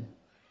कर रहे हैं.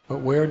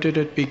 But where did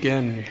it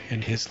begin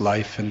in his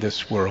life in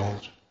this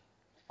world?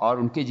 और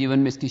उनके जीवन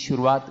में इसकी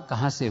शुरुआत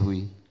कहाँ से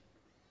हुई?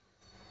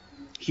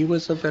 He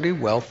was a very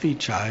wealthy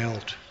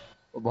child.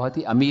 वो बहुत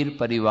ही अमीर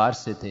परिवार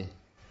से थे.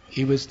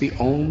 He was the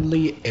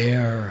only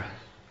heir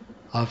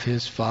of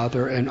his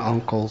father and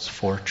uncle's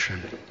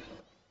fortune.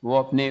 वो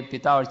अपने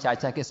पिता और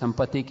चाचा के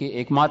संपत्ति के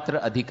एकमात्र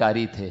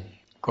अधिकारी थे.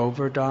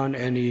 Govardhan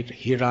and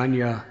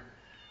Hiranya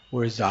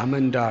were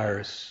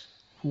zamindars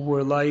who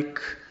were like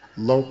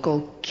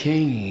local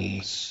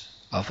kings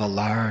of a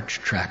large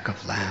tract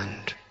of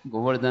land.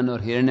 Govardhan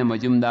और हिरण्य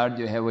मजुमदार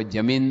जो है वो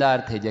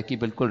जमींदार थे, जो कि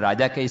बिल्कुल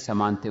राजा के ही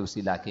समान थे उस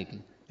इलाके के.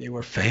 They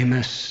were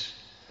famous.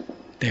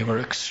 They were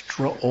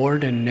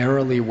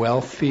extraordinarily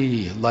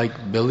wealthy, like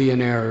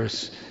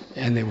billionaires,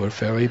 and they were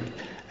very,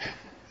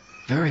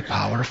 very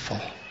powerful.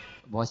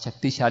 बहुत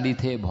शक्तिशाली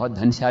थे, बहुत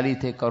धनशाली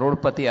थे,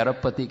 करोड़पति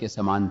अरबपति के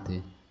समान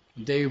थे.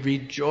 They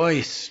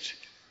rejoiced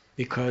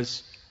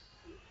because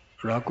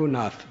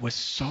Raghunath was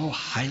so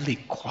highly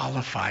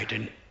qualified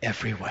in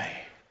every way.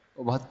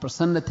 वो बहुत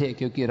प्रसन्न थे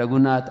क्योंकि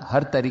रघुनाथ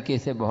हर तरीके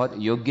से बहुत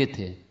योग्य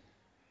थे.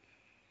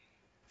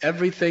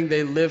 Everything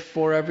they lived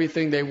for,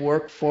 everything they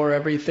worked for,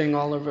 everything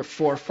all of their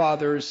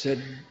forefathers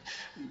had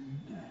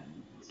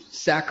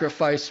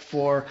sacrificed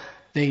for,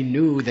 they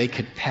knew they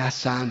could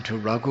pass on to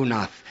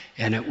Raghunath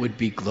and it would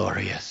be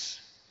glorious.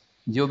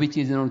 जो भी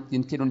चीजें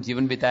जिनके उन्होंने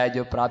जीवन बिताया,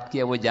 जो प्राप्त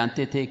किया, वो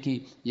जानते थे कि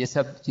ये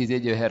सब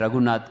चीजें जो है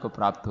रघुनाथ को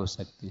प्राप्त हो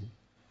सकती हैं.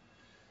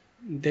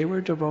 They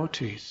were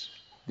devotees.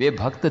 वे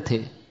भक्त थे.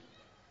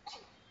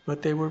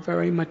 But they were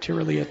very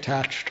materially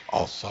attached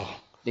also.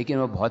 लेकिन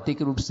वो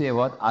भौतिक रूप से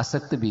बहुत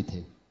आसक्त भी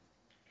थे.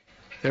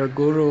 Their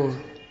guru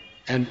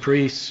and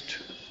priest,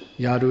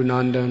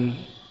 Yadunandan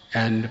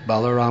and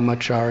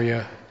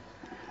Balaramacharya,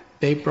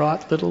 they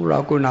brought little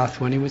Raghunath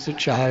when he was a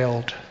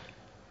child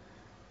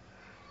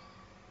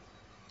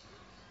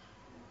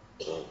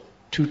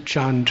to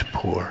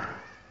Chandpur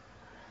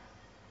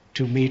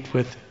to meet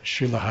with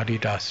Srila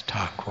Haridas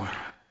Thakur.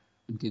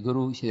 उनके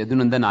गुरु श्री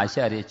यदुनंदन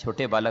आचार्य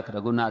छोटे बालक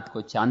रघुनाथ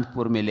को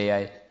चांदपुर में ले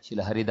आए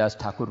श्री हरिदास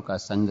ठाकुर का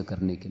संग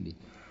करने के लिए.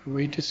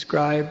 We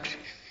described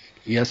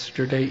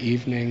yesterday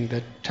evening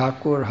that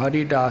Thakur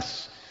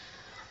Haridas,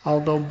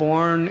 although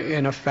born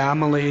in a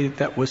family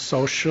that was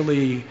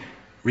socially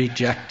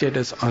rejected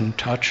as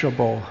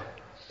untouchable.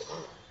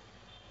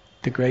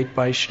 The great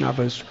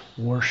Vaishnavas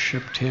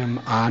worshipped him,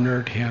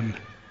 honored him,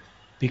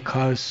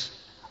 because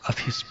of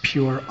his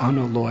pure,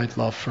 unalloyed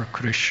love for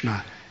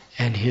Krishna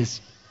and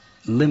his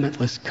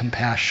limitless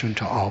compassion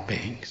to all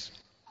beings.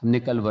 हमने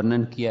कल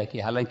वर्णन किया कि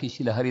हालांकि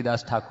श्री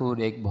हरिदास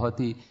ठाकुर एक बहुत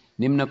ही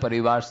निम्न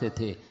परिवार से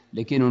थे,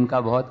 लेकिन उनका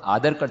बहुत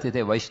आदर करते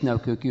थे वैष्णव,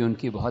 क्योंकि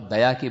उनकी बहुत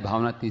दया की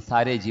भावना थी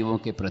सारे जीवों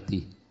के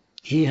प्रति.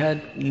 He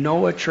had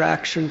no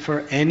attraction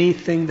for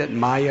anything that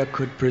Maya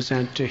could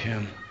present to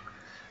him,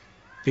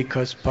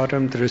 because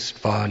param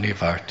dristva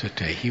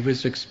nivartate. He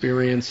was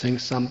experiencing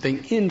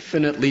something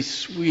infinitely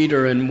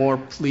sweeter and more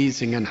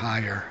pleasing and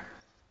higher.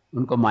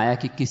 उनको माया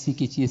की किसी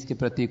की चीज के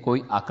प्रति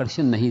कोई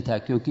आकर्षण नहीं था,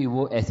 क्योंकि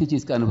वो ऐसी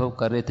चीज का अनुभव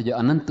कर रहे थे जो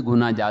अनंत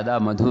गुना ज्यादा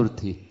मधुर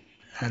थी.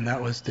 And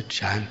that was the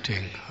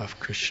chanting of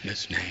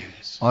Krishna's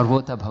names. और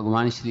वो था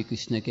भगवान श्री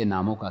कृष्ण के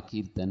नामों का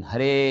कीर्तन.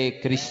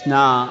 हरे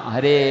कृष्णा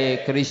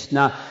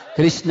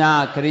कृष्णा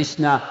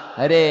कृष्णा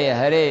हरे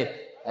हरे,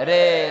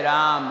 हरे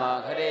Ram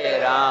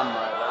Ram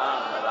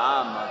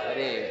Ram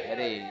Hare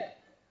Hare.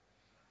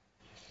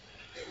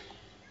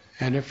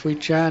 And if we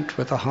chant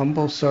with a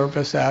humble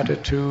service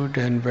attitude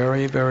and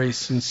very, very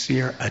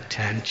sincere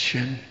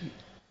attention,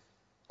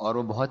 और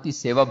वो बहुत ही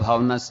सेवा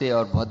भावना से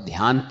और बहुत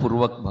ध्यान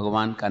पूर्वक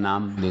भगवान का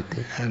नाम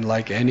लेते. and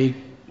like any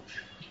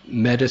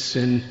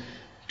medicine,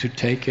 to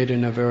take it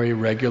in a very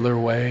regular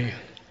way.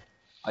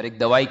 और एक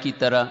दवाई की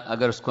तरह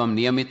अगर उसको हम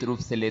नियमित रूप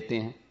से लेते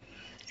हैं.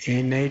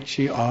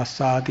 Enechi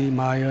asadi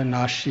maya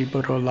nashi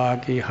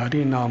burolagi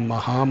harinam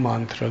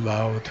mahamantra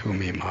lao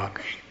thumi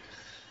magi.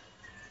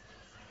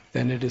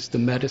 Then it is the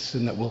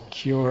medicine that will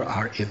cure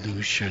our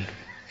illusion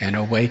and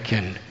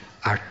awaken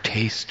our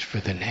taste for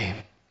the name.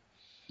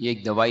 ये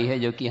एक दवाई है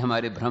जो कि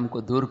हमारे भ्रम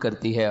को दूर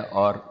करती है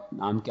और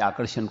नाम के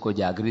आकर्षण को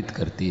जागृत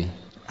करती है.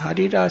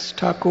 Haridas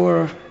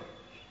Thakur,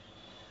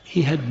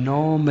 he had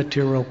no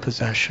material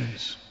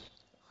possessions.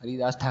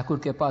 Haridas Thakur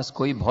के पास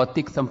कोई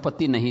भौतिक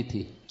संपत्ति नहीं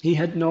थी. He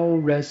had no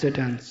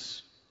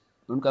residence.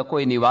 उनका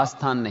कोई निवास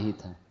स्थान नहीं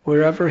था.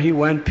 Wherever he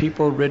went,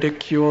 people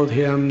ridiculed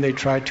him, they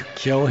tried to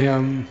kill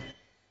him.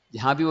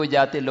 जहां भी वो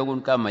जाते लोग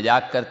उनका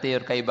मजाक करते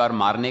और कई बार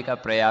मारने का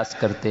प्रयास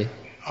करते.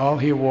 All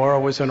he wore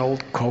was an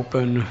old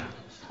kopan.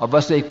 और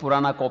बस एक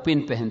पुराना कॉपिन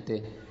पहनते.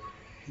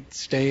 He'd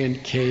stay in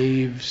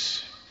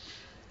caves.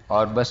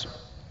 और बस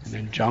and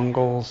in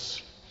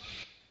jungles.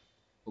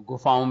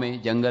 गुफाओं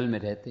में, जंगल में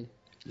रहते.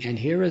 And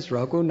here is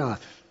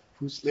Radhanath,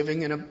 who's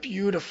living in a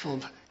beautiful,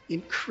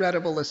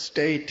 incredible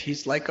estate.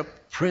 He's like a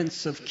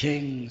prince of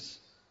kings.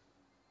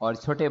 और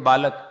छोटे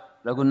बालक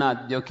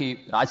रघुनाथ जो कि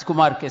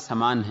राजकुमार के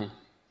समान हैं.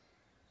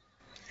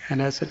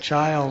 And as a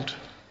child,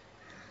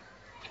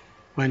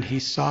 when he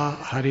saw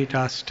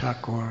Haridas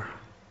Thakur,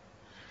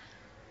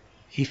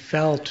 he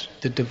felt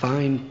the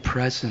divine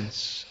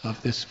presence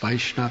of this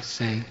Vaishnav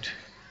saint.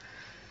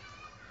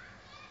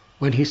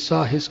 When he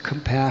saw his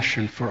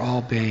compassion for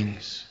all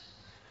beings,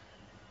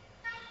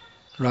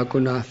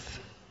 Radhanath,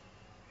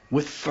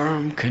 with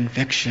firm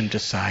conviction,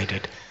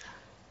 decided,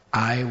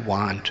 I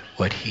want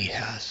what he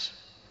has.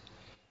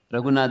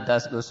 Raghunath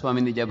दास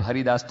गोस्वामी ने जब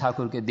हरिदास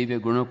ठाकुर के दिव्य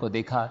गुणों को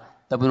देखा,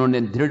 तब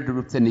उन्होंने दृढ़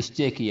रूप से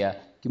निश्चय किया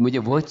कि मुझे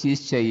वो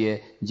चीज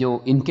चाहिए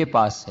जो इनके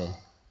पास है.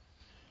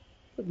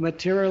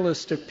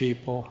 Materialistic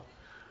people,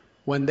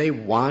 when they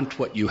want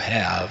what you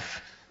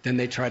have, then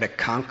they try to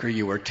conquer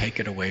you or take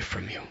it away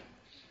from you.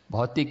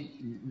 भौतिक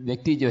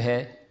व्यक्ति जो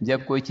है,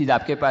 जब कोई चीज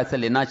आपके पास से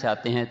लेना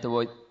चाहते हैं तो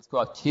वो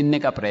इसको छीनने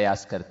का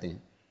प्रयास करते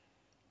हैं.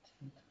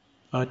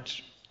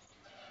 But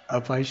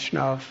a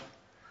Vaishnav,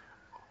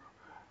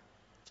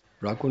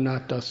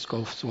 Radhanath Das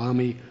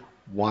Goswami,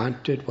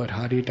 wanted what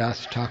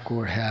Haridas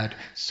Thakur had,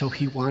 so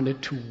he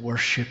wanted to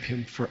worship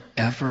him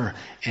forever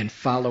and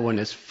follow in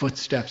his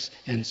footsteps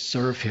and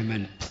serve him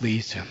and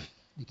please him.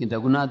 लेकिन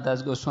रघुनाथ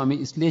दास गोस्वामी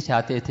इसलिए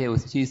चाहते थे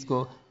उस चीज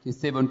को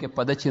जिससे वो उनके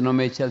पदचिन्हों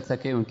में चल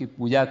सके, उनकी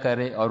पूजा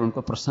करें और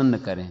उनको प्रसन्न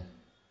करें.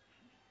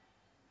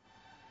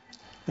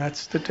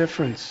 That's the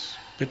difference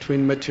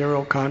between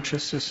material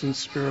consciousness and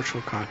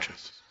spiritual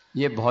consciousness.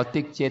 ये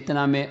भौतिक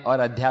चेतना में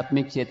और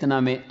आध्यात्मिक चेतना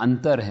में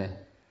अंतर है.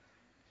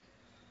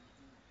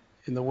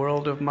 In the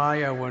world of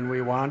Maya, when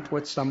we want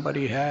what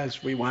somebody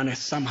has, we want to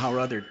somehow or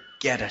other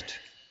get it,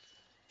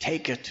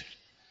 take it.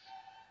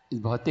 इस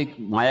भौतिक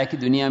माया की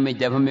दुनिया में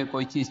जब हमें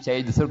कोई चीज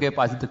चाहिए दूसरों के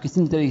पास, तो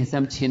किसी तरीके से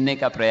हम छीनने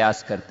का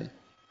प्रयास करते.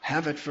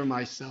 Have it for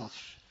myself.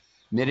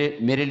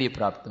 मेरे लिए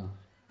प्राप्त हो.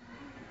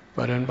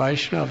 But in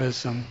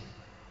Vaishnavism,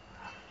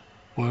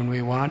 when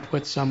we want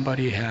what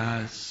somebody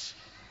has,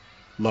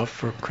 love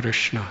for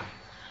Krishna,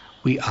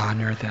 we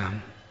honor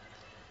them.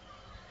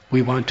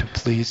 We want to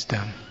please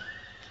them.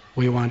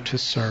 We want to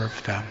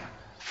serve them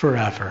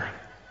forever.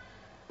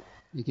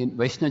 लेकिन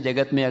वैष्णव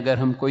जगत में अगर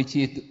हम कोई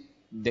चीज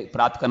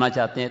प्राप्त करना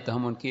चाहते हैं तो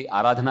हम उनकी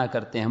आराधना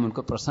करते हैं, हम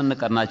उनको प्रसन्न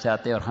करना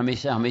चाहते हैं और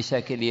हमेशा हमेशा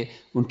के लिए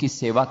उनकी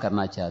सेवा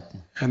करना चाहते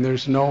हैं. And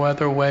there's no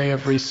other way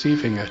of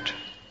receiving it.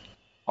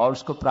 और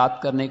उसको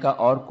प्राप्त करने का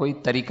और कोई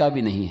तरीका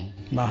भी नहीं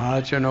है.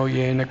 Mahajano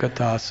yena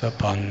katasa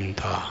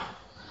pantha.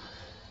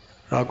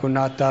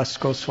 Radhanath Das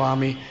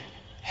Goswami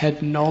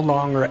had no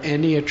longer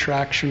any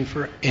attraction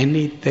for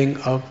anything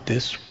of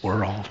this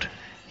world.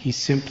 He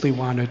simply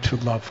wanted to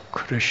love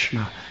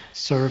Krishna,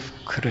 serve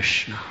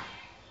Krishna.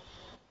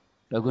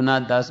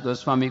 Raghunath दास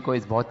गोस्वामी को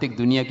इस भौतिक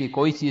दुनिया की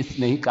कोई चीज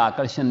नहीं का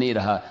आकर्षण नहीं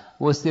रहा।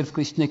 वो सिर्फ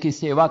कृष्ण की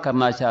सेवा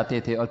करना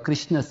चाहते थे और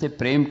कृष्ण से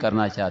प्रेम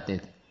करना चाहते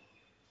थे।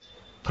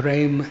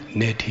 Prem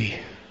Nidhi,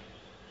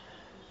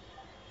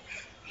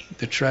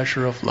 the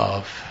treasure of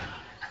love,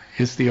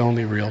 is the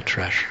only real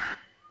treasure.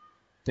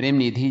 प्रेम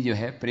निधि जो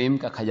है, प्रेम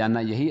का खजाना,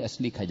 यही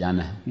असली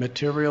खजाना है।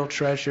 Material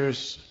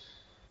treasures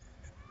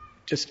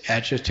just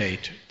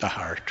agitate the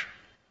heart.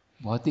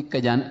 भौतिक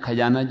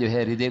खजाना जो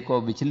है हृदय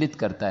को विचलित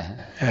करता है।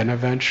 And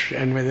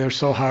they're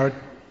so hard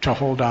to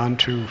hold on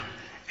to,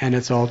 and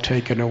it's all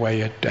taken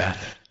away at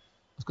death.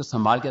 उसको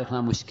संभाल के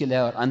रखना मुश्किल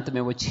है और अंत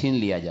में वो छीन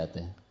लिया जाता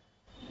है।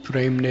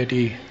 Prem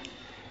Nidhi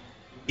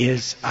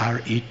is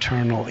our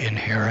eternal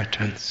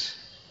inheritance.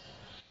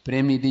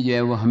 प्रेम निधि जो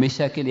है वो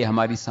हमेशा के लिए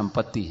हमारी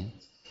संपत्ति है।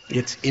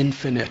 It's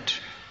infinite.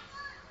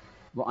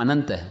 वो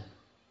अनंत है।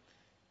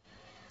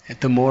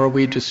 The more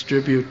we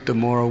distribute, the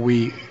more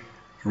we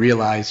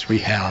realize we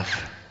have.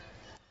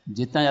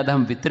 जितना ज्यादा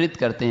हम वितरित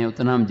करते हैं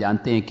उतना हम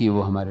जानते हैं कि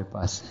वो हमारे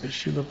पास है।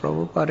 Srila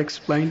Prabhupada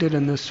explained it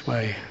in this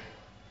way.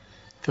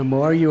 The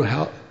more you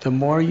help, the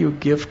more you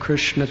give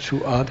Krishna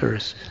to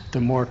others,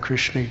 the more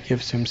Krishna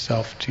gives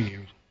himself to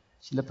you.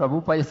 Srila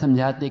Prabhupada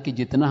समझाते हैं कि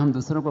जितना हम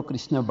दूसरों को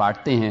कृष्ण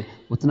बांटते हैं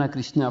उतना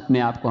कृष्ण अपने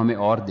आप को हमें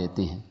और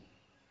देते हैं।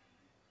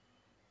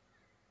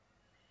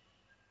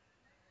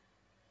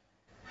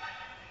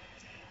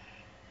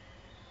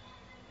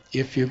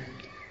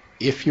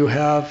 If you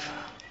have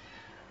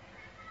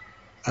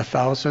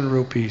 1,000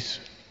 rupees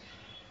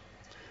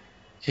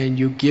and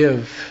you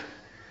give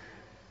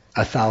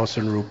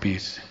 1,000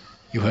 rupees,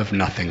 you have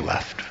nothing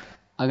left.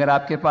 अगर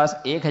आपके पास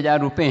 1,000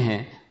 रुपए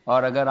हैं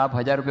और अगर आप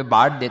 1,000 रुपए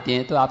बांट देते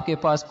हैं तो आपके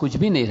पास कुछ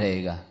भी नहीं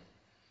रहेगा।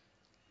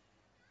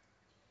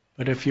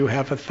 But if you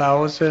have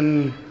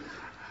 1,000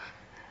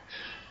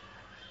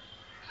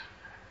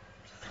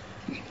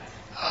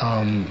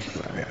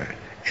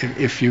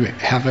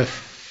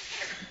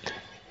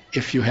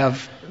 if you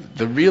have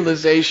the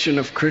realization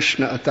of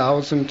Krishna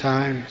 1,000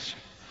 times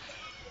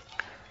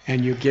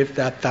and you give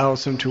that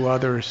 1,000 to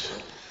others,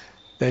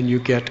 then you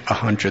get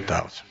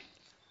 100,000.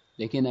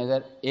 लेकिन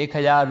अगर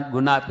 1,000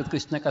 गुना आपके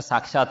कृष्ण का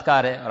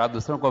साक्षात्कार है और आप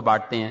दूसरों को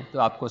बांटते हैं तो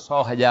आपको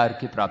 100,000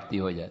 की प्राप्ति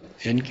हो जाती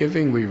है। In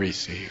giving we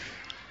receive.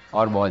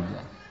 और बहुत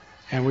ज्यादा।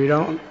 And we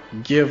don't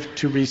give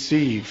to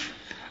receive.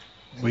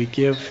 We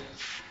give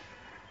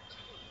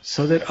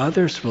so that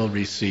others will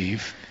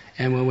receive.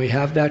 And when we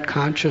have that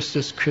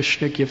consciousness,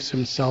 Krishna gives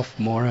himself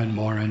more and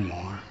more and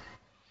more.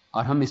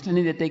 और हम इसलिए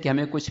नहीं देते कि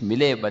हमें कुछ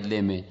मिले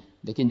बदले में,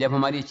 लेकिन जब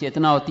हमारी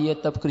चेतना होती है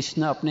तब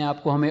कृष्ण अपने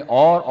आप को हमें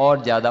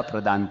और ज्यादा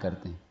प्रदान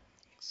करते हैं।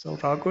 So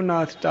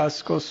Radhanath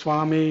Das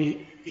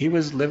Goswami, he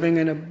was living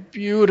in a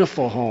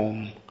beautiful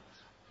home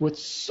with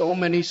so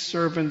many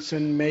servants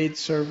and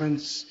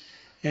maidservants,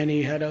 and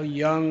he had a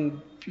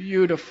young,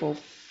 beautiful,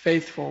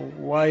 faithful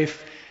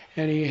wife,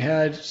 and he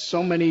had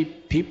so many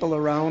people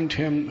around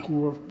him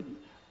who were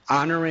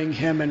honoring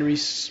him and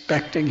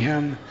respecting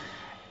him,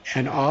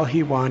 and all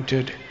he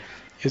wanted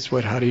is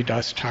what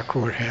Haridas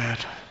Thakur had,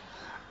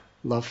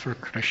 love for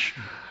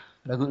Krishna.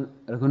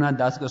 Raghunath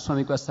दास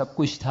गोस्वामी का सब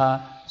कुछ था,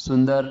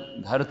 सुंदर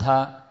घर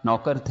था,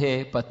 नौकर थे,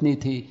 पत्नी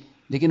थी,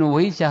 लेकिन वो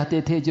वही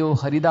चाहते थे जो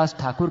हरिदास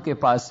ठाकुर के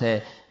पास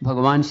है,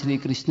 भगवान श्री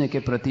कृष्ण के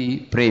प्रति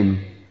प्रेम।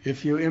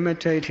 If you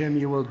imitate him,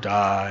 you will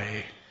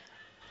die.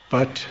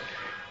 But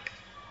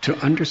to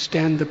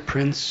understand the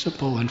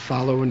principle and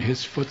follow in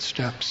his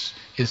footsteps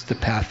is the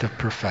path of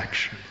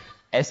perfection.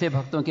 ऐसे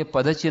भक्तों के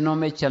पदचिन्हों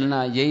में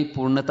चलना यही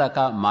पूर्णता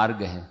का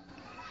मार्ग है।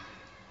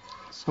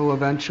 So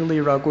eventually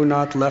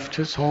Raghunath left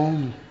his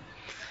home,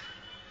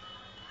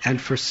 and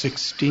for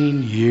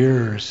 16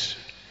 years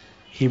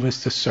he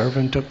was the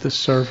servant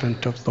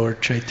of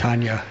Lord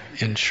Chaitanya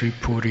in Sri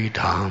Puri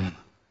Dham.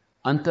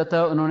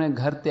 अंततः उन्होंने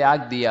घर त्याग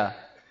दिया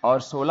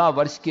और 16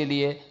 वर्ष के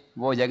लिए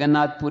वो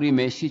जगन्नाथपुरी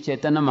में श्री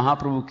चैतन्य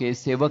महाप्रभु के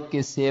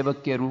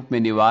सेवक के रूप में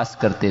निवास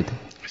करते थे।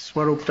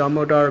 Swarup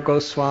Damodar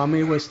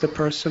Goswami was the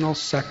personal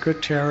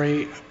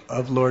secretary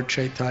of Lord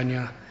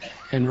Chaitanya,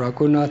 and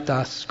Raghunath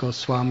Das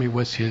Goswami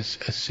was his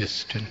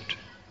assistant.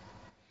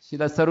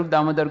 Shri स्वरूप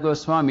दामोदर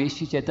गोस्वामी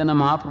श्री चैतन्य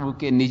महाप्रभु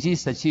के निजी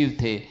सचिव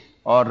थे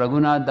और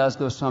रघुनाथ दास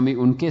गोस्वामी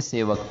उनके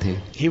सेवक थे।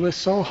 He was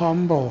so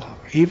humble,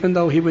 even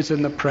though he was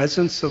in the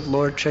presence of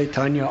Lord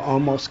Chaitanya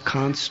almost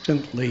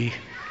constantly.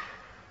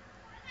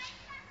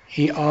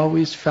 He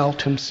always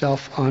felt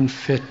himself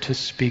unfit to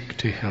speak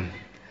to him.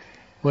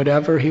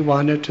 Whatever he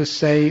wanted to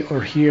say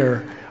or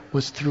hear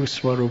was through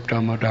Swarup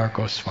Damodar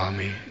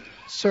Goswami,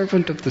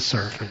 servant of the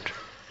servant.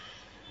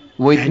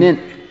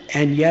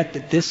 And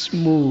yet this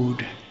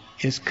mood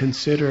is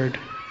considered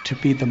to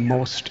be the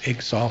most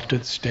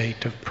exalted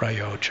state of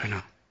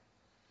prayojana.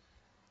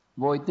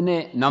 वो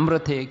इतने नम्र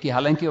थे कि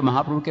हालांकि वो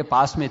महाप्रभु के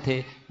पास में थे,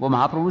 वो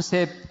महाप्रभु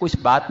से कुछ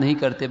बात नहीं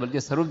करते बल्कि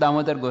स्वरूप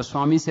दामोदर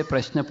गोस्वामी से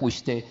प्रश्न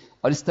पूछते,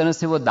 और इस तरह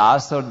से वो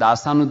दास और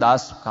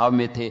दासानुदास भाव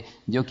में थे,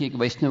 जो कि एक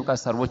वैष्णव का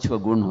सर्वोच्च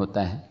गुण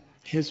होता है।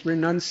 His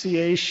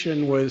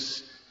renunciation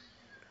was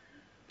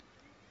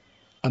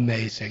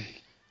amazing.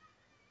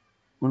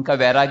 उनका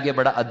वैराग्य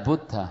बड़ा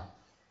अद्भुत था,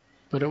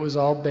 But it was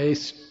all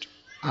based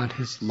on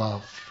his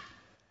love.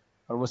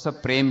 और वो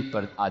सब प्रेम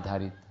पर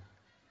आधारित।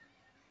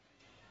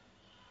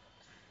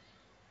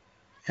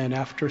 And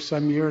after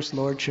some years,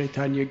 Lord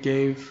Chaitanya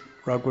gave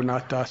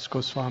Radhanath Das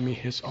Goswami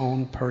his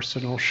own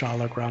personal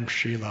Shalagram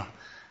Shila,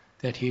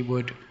 that he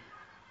would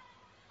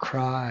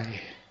cry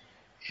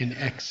in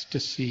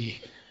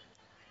ecstasy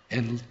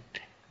and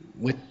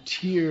with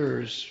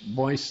tears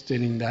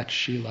moistening that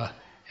Shila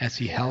as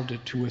he held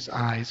it to his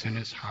eyes and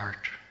his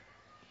heart.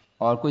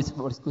 और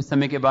कुछ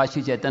समय के बाद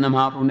श्री चैतन्य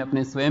महाप्रभु ने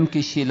अपने स्वयं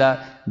की शीला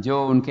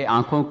जो उनके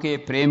आंखों के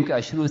प्रेम के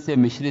अश्रु से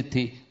मिश्रित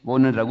थी, वो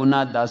उन्होंने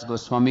रघुनाथ दास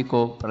गोस्वामी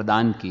को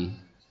प्रदान की।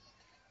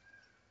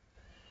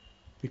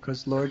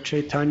 Because Lord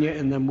Chaitanya,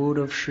 in the mood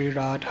of Sri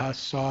Radha,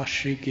 saw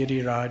Sri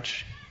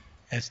Giriraj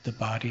as the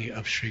body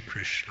of Sri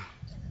Krishna.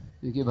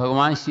 क्योंकि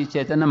भगवान श्री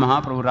चैतन्य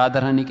महाप्रभु राधा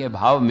रानी के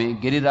भाव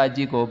में गिरिराज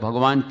जी को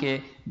भगवान के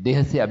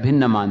देह से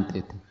अभिन्न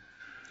मानते थे।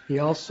 He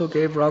also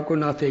gave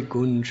Raghunath a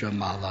gunja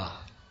mala,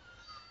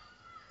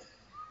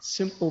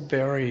 simple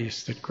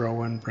berries that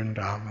grow in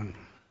Vrindavan.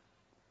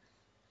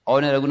 और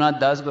उन्हें रघुनाथ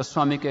दास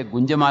गोस्वामी के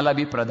गुंजमाला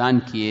भी प्रदान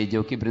किए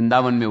जो कि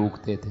वृंदावन में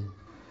उगते थे।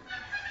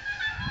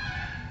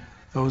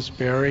 Those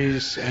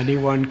berries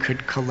anyone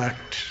could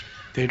collect.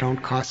 They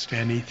don't cost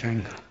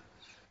anything.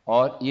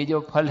 और ये जो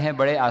फल हैं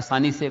बड़े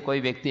आसानी से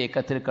कोई व्यक्ति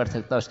एकत्र कर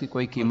सकता है, उसकी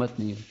कोई कीमत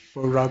नहीं है।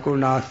 For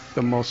Raghunath,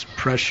 the most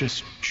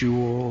precious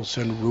jewels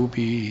and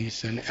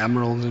rubies and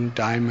emeralds and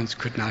diamonds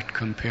could not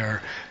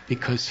compare,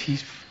 because he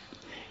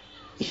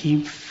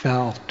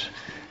felt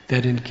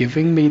that in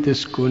giving me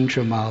this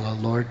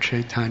Gunjamala, Lord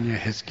Chaitanya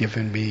has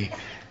given me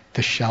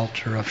the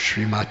shelter of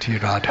Srimati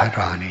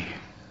Radharani.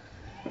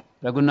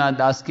 Raghunath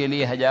दास के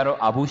लिए हजारों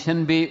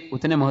आभूषण भी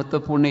उतने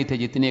महत्वपूर्ण नहीं थे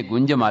जितने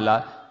गुंजमाला,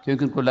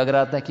 क्योंकि उनको लग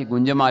रहा था कि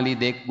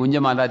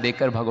गुंजमाला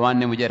देकर भगवान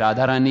ने मुझे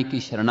राधा रानी की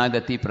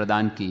शरणागति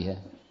प्रदान की है।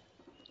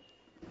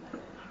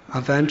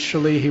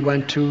 Eventually he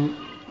went to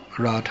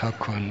Radha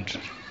Kund,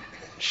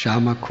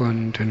 Shama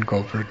Kund and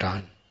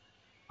Govardhan.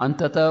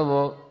 अंततः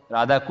वो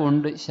राधा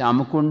कुंड,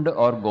 श्याम कुंड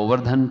और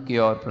गोवर्धन की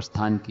ओर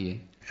प्रस्थान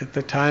किए। At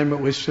the time it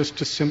was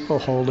just a simple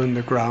hole in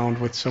the ground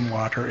with some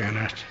water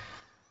in it.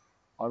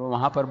 और वो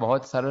वहां पर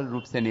बहुत सरल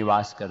रूप से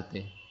निवास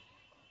करते।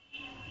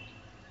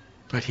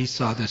 But he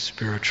saw the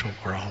spiritual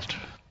world.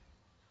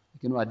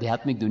 लेकिन वो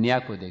आध्यात्मिक दुनिया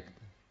को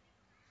देखते।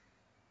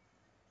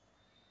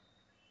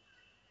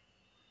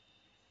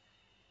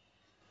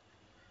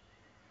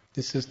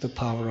 This is the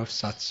power of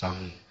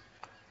satsang,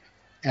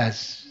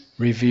 as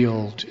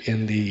revealed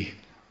in the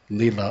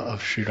Leela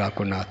of Sri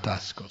Raghunath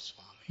Das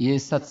Goswami. ये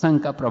सत्संग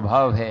का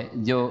प्रभाव है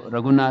जो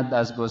रघुनाथ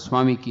दास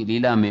गोस्वामी की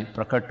लीला में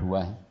प्रकट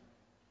हुआ है।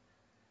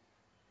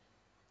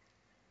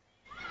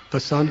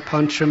 Vasant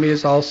Panchami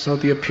is also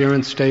the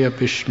appearance day of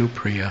Vishnu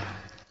Priya.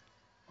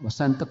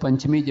 Vasant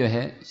Panchami जो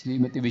है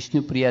श्रीमती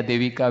विष्णु प्रिया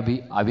देवी का भी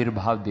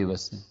आविर्भाव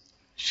दिवस है।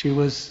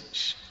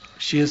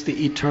 She is the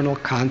eternal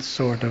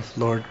consort of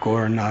Lord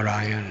Gaur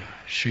Narayan,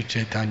 Sri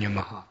Chaitanya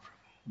Mahaprabhu.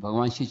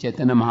 भगवान श्री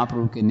चैतन्य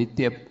महाप्रभु के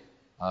नित्य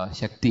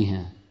शक्ति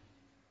हैं।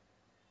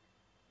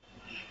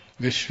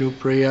 Vishnu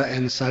Priya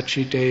and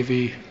Sachi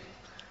Devi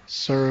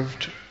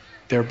served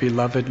their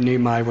beloved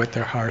Nimai with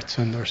their hearts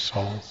and their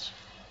souls.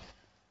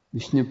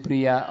 Vishnu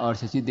Priya और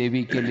शची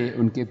देवी के लिए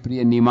उनके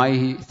प्रिय निमाई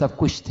ही सब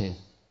कुछ थे।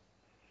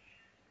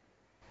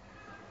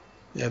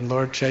 And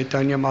Lord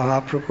Chaitanya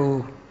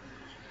Mahaprabhu,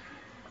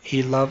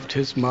 he loved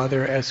his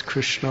mother as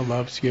Krishna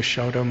loves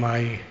Yashoda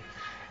Mai,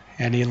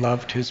 and he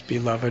loved his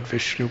beloved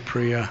Vishnu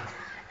Priya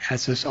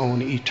as his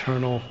own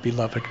eternal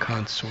beloved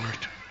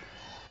consort.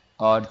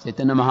 और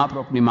चैतन्य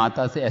महाप्रभु अपनी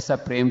माता से ऐसा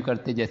प्रेम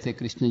करते जैसे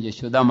कृष्ण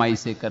यशोदा माई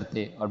से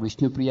करते, और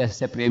विष्णु प्रिया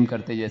से प्रेम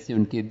करते जैसे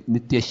उनकी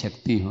नित्य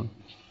शक्ति हो।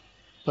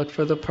 But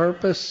for the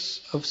purpose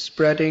of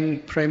spreading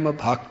prema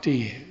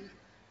bhakti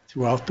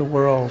throughout the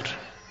world,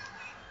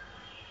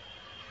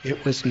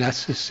 it was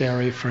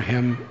necessary for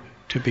him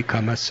to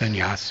become a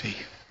sannyasi.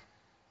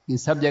 इन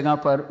सब जगह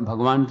पर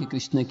भगवान की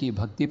कृष्ण की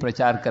भक्ति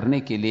प्रचार करने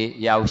के लिए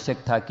यह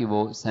आवश्यक था कि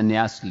वो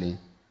संन्यास ले।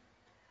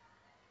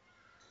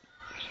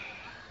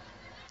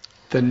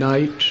 The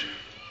night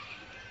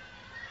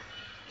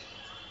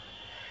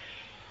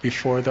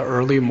before the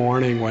early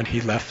morning when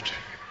he left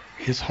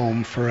his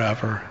home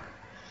forever,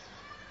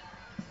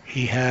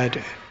 he had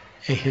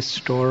a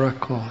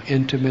historical,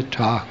 intimate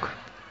talk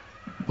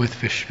with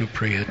Vishnu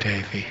Priya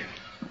Devi.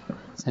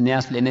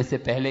 संन्यास लेने से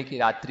पहले की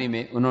रात्रि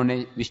में उन्होंने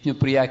विष्णु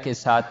प्रिया के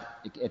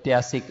साथ एक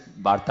ऐतिहासिक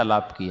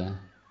वार्तालाप किया।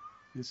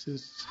 This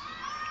is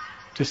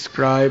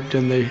described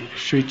in the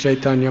Sri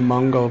Chaitanya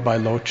Mangal by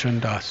Lochan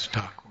Das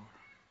Thakur.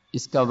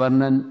 इसका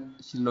वर्णन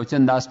श्री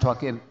लोचन दास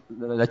ठाकुर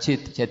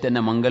रचित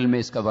चैतन्य मंगल में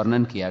इसका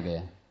वर्णन किया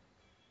गया।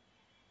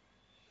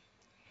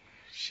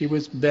 She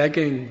was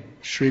begging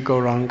Sri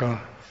Gauranga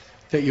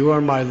that you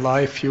are my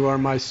life, you are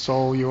my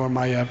soul, you are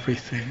my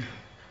everything.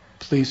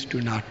 Please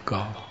do not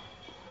go.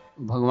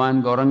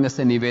 भगवान गौरंग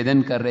से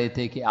निवेदन कर रहे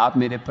थे कि आप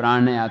मेरे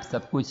प्राण हैं, आप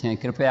सब कुछ हैं,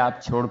 कृपया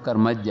आप छोड़कर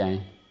मत जाएं।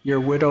 Your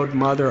widowed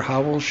mother,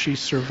 how will she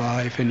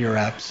survive in your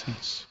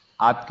absence?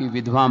 आपकी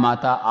विधवा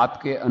माता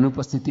आपके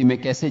अनुपस्थिति में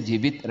कैसे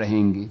जीवित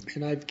रहेंगी?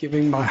 And I've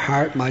given my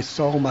heart, my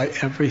soul, my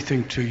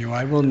everything to you.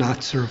 I will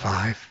not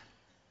survive.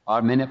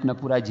 और मैंने अपना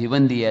पूरा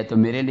जीवन दिया है, तो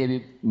मेरे लिए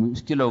भी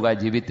मुश्किल होगा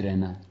जीवित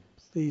रहना।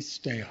 Please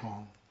stay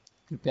home.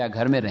 कृपया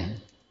घर में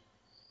रहें।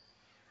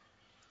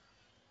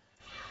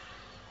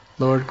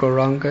 Lord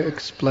Gauranga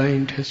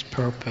explained his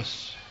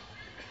purpose.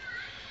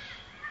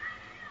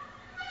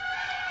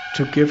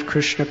 To give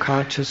Krishna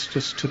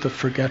consciousness to the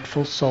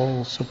forgetful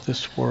souls of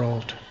this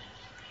world.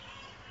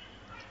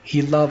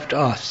 He loved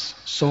us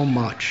so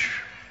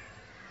much.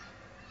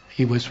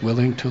 He was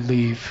willing to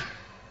leave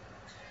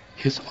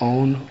his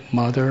own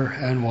mother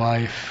and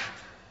wife,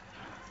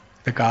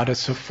 the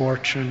goddess of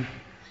fortune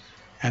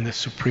and the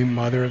supreme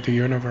mother of the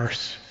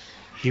universe.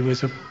 He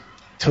was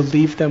to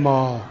leave them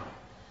all,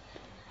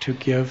 to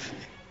give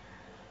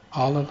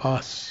all of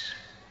us,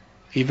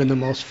 even the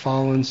most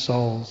fallen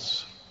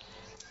souls,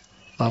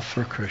 love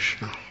for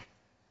Krishna.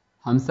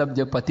 हम सब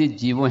जो पतित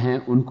जीवों हैं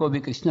उनको भी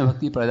कृष्ण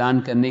भक्ति प्रदान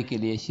करने के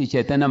लिए श्री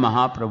चैतन्य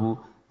महाप्रभु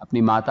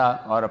अपनी माता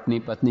और अपनी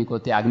पत्नी को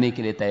त्यागने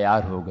के लिए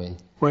तैयार हो गए।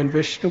 When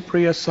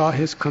Vishnupriya saw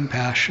his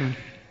compassion,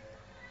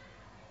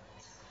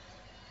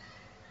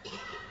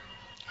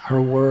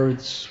 her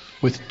words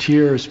with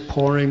tears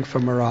pouring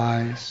from her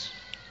eyes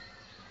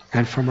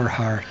and from her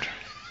heart,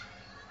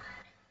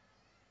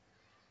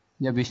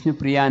 जब विष्णु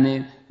प्रिया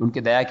ने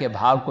उनके दया के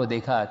भाव को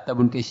देखा तब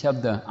उनके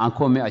शब्द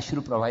आंखों में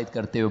अश्रु प्रवाहित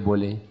करते हुए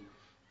बोले,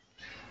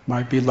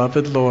 My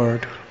beloved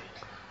Lord,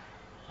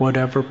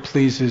 whatever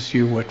pleases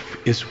you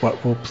is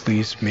what will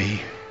please me.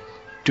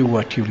 Do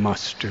what you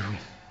must do.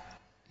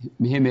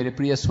 मेरे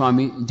प्रिय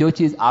स्वामी, जो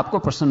चीज आपको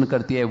प्रसन्न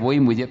करती है वही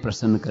मुझे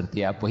प्रसन्न करती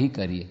है, आप वही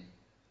करिए।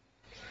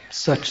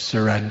 Such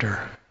surrender.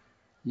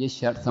 ये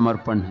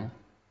समर्पण है।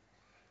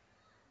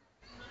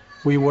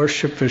 We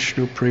worship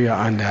Vishnupriya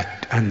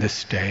on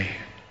this day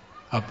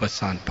of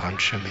Vasant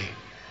Panchami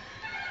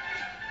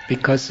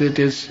because it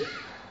is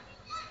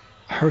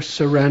her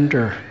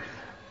surrender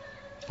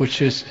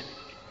which is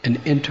an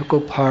integral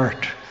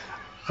part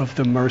of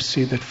the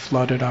mercy that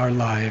flooded our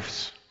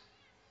lives.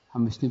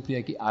 हम विष्णु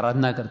प्रिया की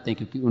आराधना करते हैं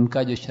क्योंकि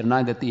उनका जो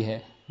शरणागति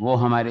है वो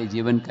हमारे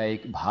जीवन का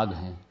एक भाग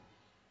है।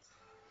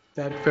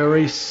 That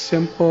very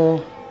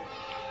simple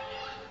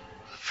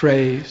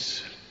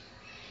phrase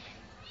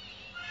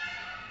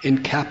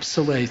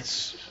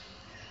encapsulates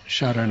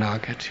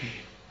sharanagati.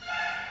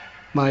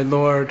 My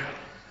Lord,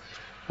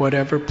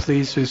 whatever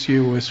pleases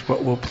you is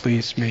what will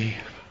please me.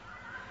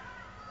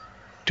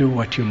 Do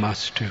what you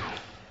must do.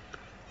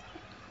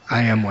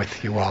 I am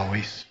with you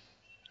always.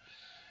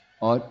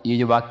 और ये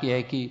जो वाक्य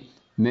है कि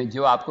मैं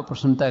जो आपको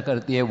प्रसन्नता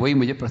करती है वही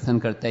मुझे प्रसन्न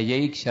करता है,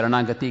 यही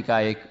शरणागति का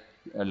एक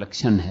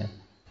लक्षण है।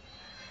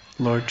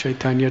 Lord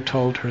Chaitanya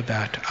told her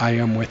that I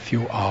am with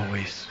you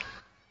always.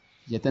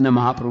 Chaitanya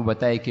Mahaprabhu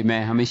बताए कि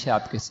मैं हमेशा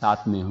आपके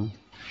साथ में हूँ।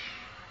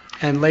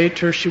 And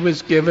later she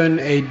was given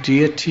a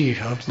deity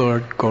of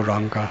Lord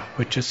Gauranga,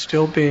 which is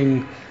still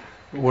being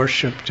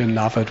worshipped in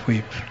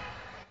Navadvip.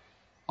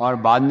 और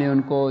बाद में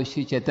उनको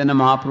श्री चैतन्य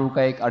महाप्रभु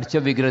का एक अर्च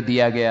विग्रह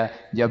दिया गया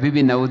जो अभी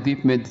भी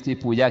नवद्वीप में उसकी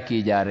पूजा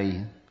की जा रही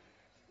है।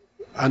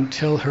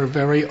 Until her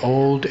very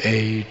old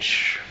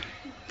age,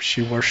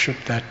 she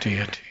worshipped that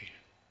deity.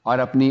 और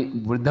अपनी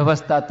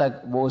वृद्धावस्था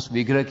तक वो उस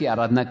विग्रह की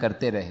आराधना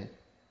करते रहे।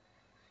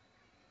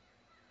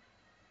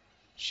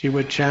 She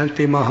would chant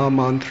the Maha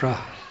Mantra,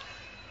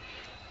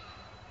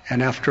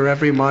 and after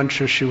every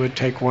mantra she would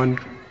take one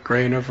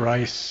grain of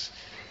rice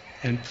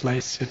and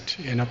place it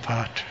in a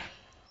pot.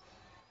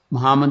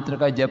 महामंत्र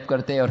का जप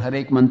करते और हर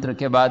एक मंत्र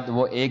के बाद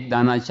वो एक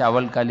दाना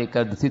चावल का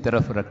लेकर दूसरी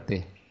तरफ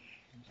रखते।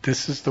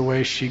 This is the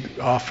way she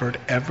offered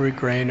every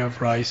grain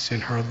of rice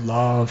in her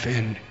love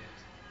in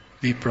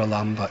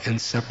Vipralamba, in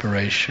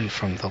separation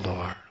from the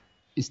Lord.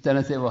 इस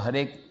तरह से वो हर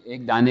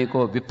एक दाने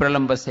को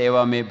विप्रलंब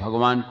सेवा में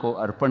भगवान को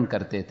अर्पण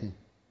करते थे।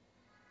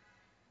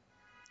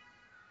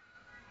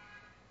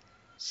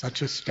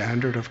 Such a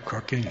standard of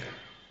cooking.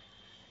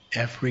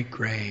 Every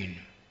grain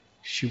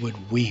she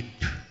would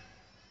weep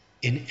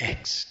in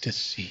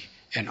ecstasy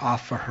and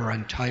offer her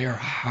entire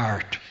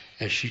heart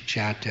as she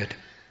chanted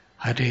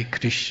Hare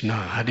Krishna,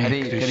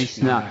 Hare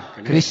Krishna,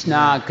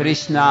 Krishna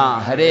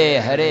Krishna,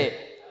 Hare Hare,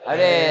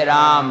 Hare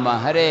Ram,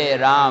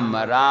 Ram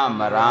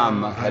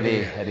Ram,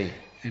 Hare Hare.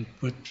 And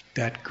put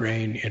that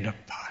grain in a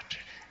pot.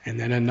 And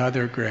then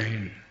another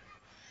grain.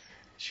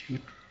 She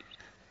would,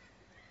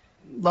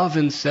 love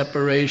and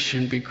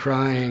separation, be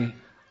crying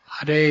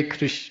Hare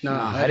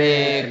Krishna,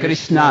 Hare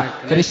Krishna,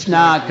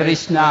 Krishna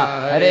Krishna,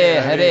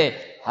 Hare Hare,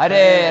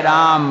 Hare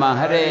Ram,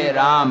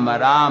 Ram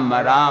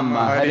Ram,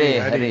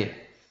 Hare Hare.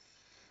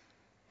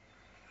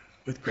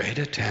 With great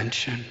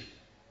attention,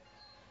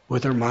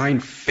 with her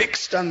mind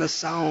fixed on the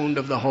sound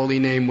of the holy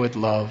name with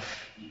love.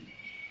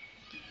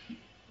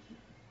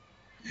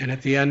 And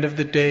at the end of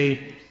the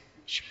day,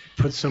 she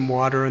put some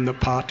water in the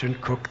pot and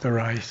cook the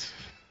rice.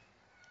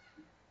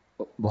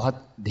 बहुत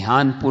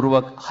ध्यान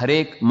पूर्वक हर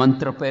एक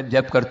मंत्र पर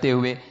जप करते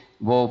हुए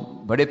वो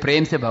बड़े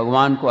प्रेम से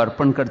भगवान को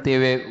अर्पण करते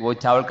हुए वो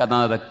चावल का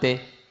दाना रखते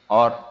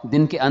और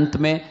दिन के अंत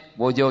में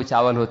वो जो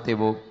चावल होते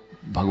वो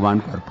भगवान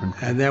को अर्पण।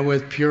 And then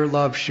with pure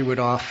love she would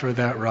offer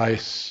that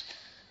rice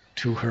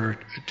to her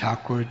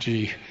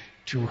Thakurji,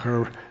 to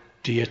her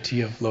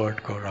deity of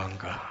Lord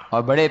Gauranga.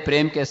 और बड़े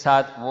प्रेम के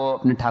साथ वो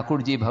अपने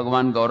ठाकुर जी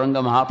भगवान गौरंग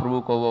महाप्रभु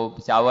को वो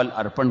चावल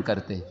अर्पण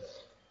करते।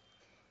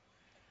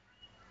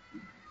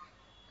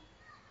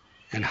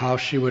 And how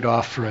she would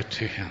offer it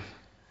to him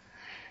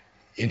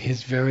in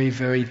his very,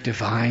 very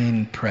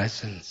divine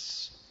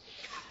presence.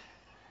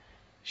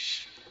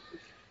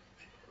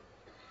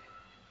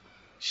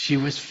 She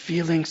was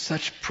feeling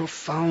such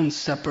profound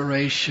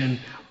separation,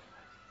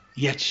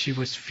 yet she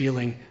was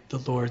feeling the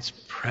Lord's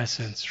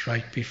presence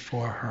right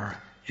before her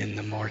in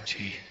the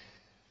Murti.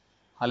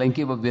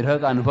 हालांकि वो विरह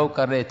का अनुभव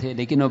कर रहे थे,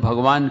 लेकिन वो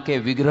भगवान के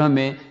विग्रह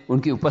में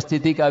उनकी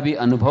उपस्थिति का भी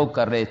अनुभव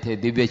कर रहे थे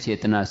दिव्य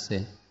चेतना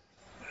से।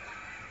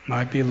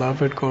 My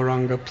beloved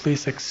Gauranga,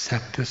 please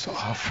accept this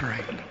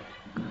offering.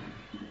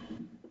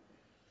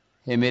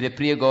 हे मेरे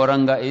प्रिय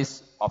गौरंगा,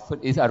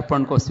 इस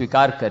अर्पण को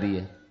स्वीकार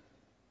करिए।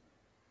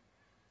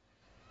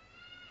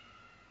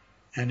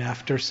 And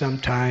after some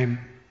time,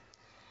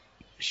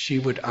 she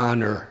would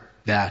honor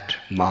that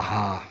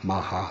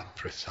Maha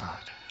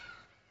Prasad.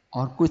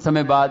 और कुछ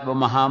समय बाद वो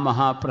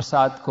महा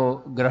प्रसाद को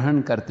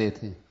ग्रहण करते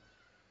थे।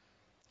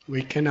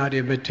 We cannot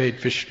imitate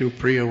Vishnu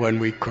Priya when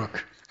we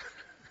cook.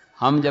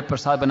 हम जब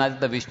प्रसाद बनाते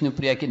तो विष्णु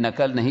प्रिया की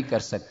नकल नहीं कर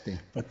सकते।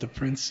 But the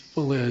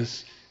principle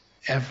is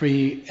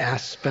every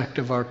aspect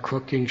of our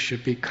cooking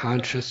should be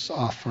conscious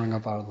offering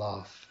of our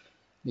love.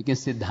 लेकिन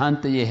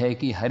सिद्धांत ये है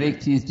कि हर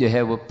एक चीज जो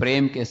है वो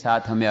प्रेम के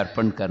साथ हमें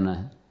अर्पण करना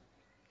है।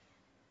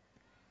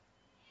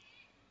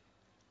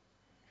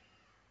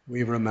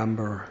 We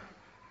remember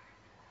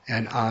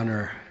and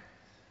honor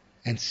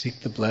and seek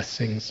the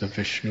blessings of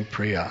Vishnu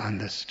Priya on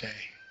this day.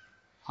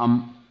 हम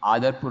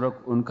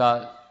आदरपूर्वक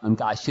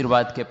उनका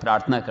आशीर्वाद के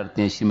प्रार्थना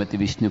करते हैं Shrimati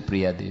Vishnu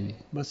Priya Devi.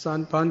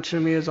 Vasant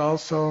Panchami is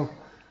also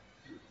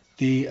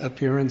the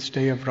appearance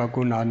day of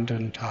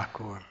Raghunandan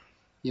Thakur.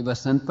 ये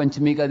वसंत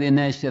पंचमी का दिन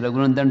है, श्री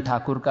रघुनंदन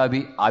ठाकुर का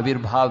भी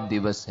आविर्भाव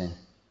दिवस है।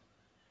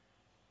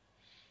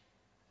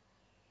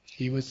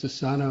 He was the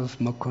son of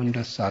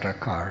Mukunda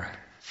Sarakar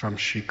from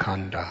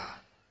Shrikhanda.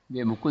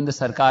 वे मुकुंद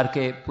सरकार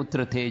के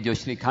पुत्र थे जो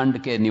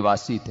श्रीखंड के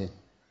निवासी थे।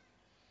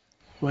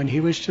 When he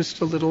was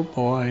just a little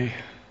boy,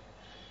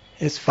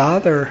 his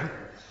father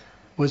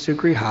was a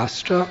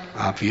grihastha,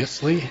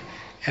 obviously,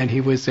 and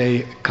he was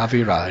a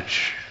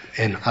Kaviraj,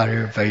 an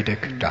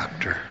Ayurvedic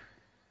doctor.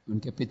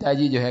 उनके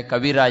पिताजी जो है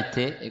कविराज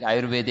थे, एक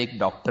आयुर्वेदिक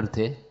डॉक्टर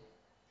थे।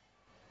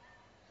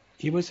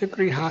 He was a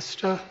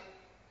grihastha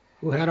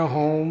who had a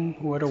home,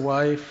 who had a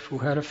wife, who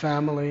had a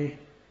family,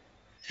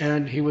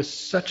 and he was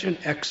such an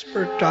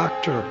expert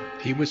doctor.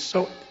 He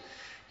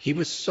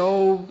was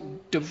so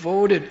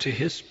devoted to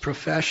his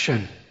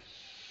profession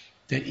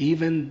that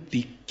even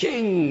the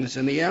kings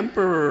and the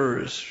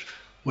emperors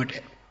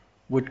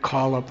would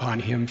call upon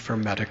him for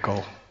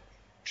medical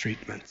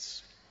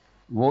treatments.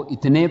 वो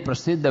इतने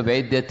प्रसिद्ध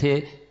वैद्य थे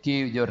कि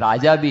जो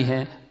राजा भी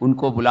हैं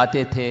उनको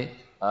बुलाते थे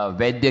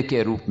वैद्य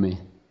के रूप में।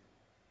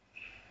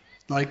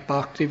 Like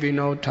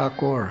Bhaktivinoda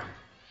Thakur,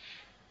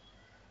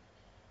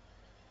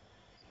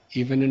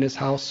 even in his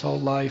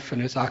household life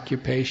and his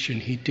occupation,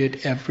 he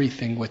did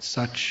everything with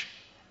such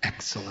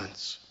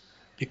excellence,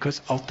 because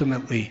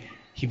ultimately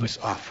he was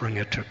offering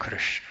it to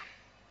Krishna.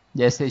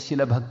 जैसे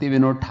श्रील भक्ति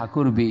विनोद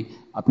ठाकुर भी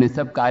अपने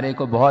सब कार्य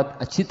को बहुत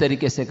अच्छी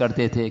तरीके से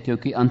करते थे,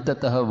 क्योंकि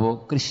अंततः वो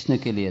कृष्ण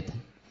के लिए थे।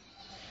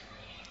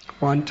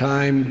 One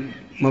time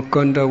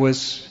Mukunda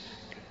was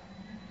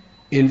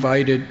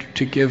invited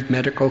to give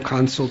medical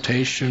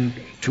consultation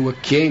to a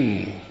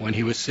king when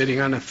he was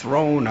sitting on a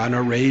throne on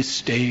a raised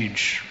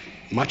stage,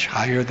 much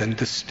higher than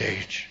this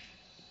stage.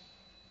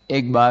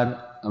 एक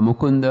बार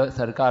मुकुंद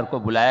सरकार को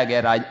बुलाया गया,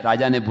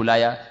 राजा ने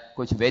बुलाया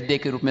कुछ वैद्य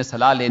के रूप में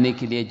सलाह लेने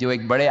के लिए, जो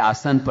एक बड़े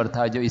आसन पर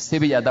था जो इससे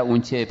भी ज्यादा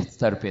ऊंचे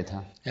स्तर पे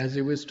था। As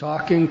he was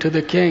talking to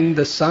the king,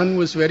 the sun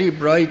was very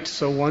bright,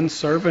 so one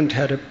servant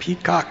had a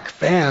peacock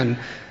fan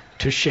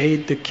to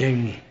shade the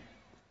king.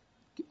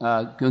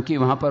 क्योंकि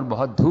वहां पर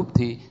बहुत धूप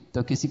थी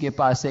तो किसी के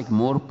पास एक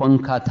मोर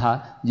पंखा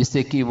था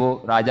जिससे कि वो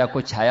राजा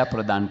को छाया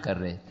प्रदान कर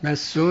रहे।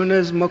 As soon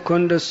as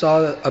Mukunda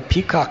saw a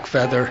peacock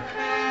feather,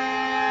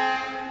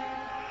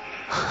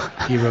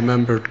 he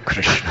remembered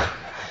Krishna.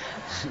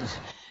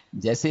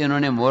 जैसे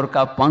उन्होंने मोर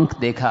का पंख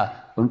देखा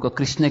उनको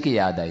कृष्ण की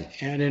याद आई।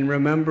 And in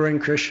remembering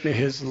Krishna,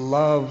 his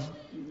love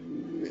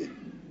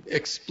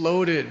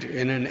exploded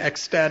in an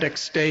ecstatic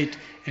state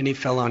and he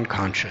fell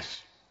unconscious.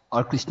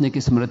 और कृष्ण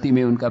की स्मृति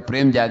में उनका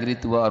प्रेम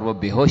जागृत हुआ और वो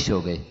बेहोश हो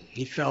गए।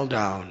 He fell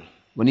down.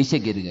 वो नीचे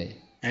गिर गए।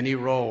 And he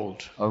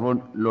rolled. और वो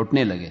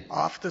लौटने लगे।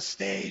 Off the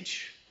stage.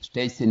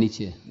 स्टेज से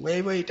नीचे।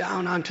 Way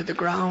down onto the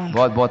ground.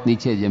 बहुत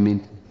नीचे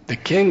जमीन। The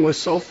king was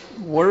so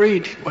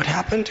worried. What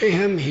happened to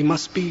him? He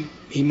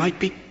might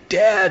be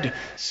dead.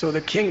 So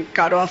the king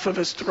got off of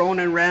his throne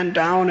and ran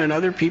down, and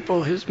other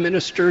people, his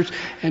ministers,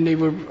 and they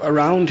were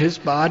around his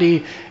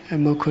body,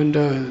 and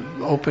Mukunda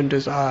opened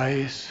his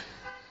eyes.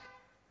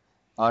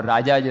 और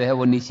राजा जो है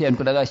वो नीचे,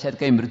 उनको लगा शायद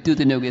कहीं मृत्यु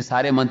तो नहीं हो गई,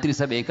 सारे मंत्री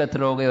सब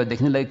एकत्र हो गए और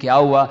देखने लगे क्या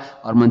हुआ,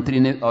 और मंत्री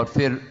ने, और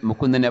फिर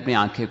मुकुंद ने अपनी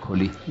आंखें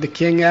खोली। The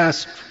king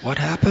asked, "What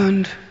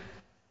happened?"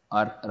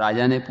 और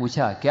राजा ने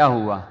पूछा क्या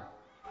हुआ।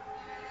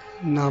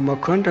 Now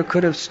Mukunda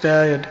could have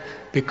said,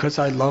 "Because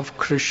I love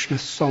Krishna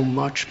so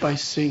much, by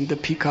seeing the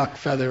peacock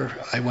feather,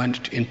 I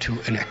went into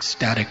an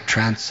ecstatic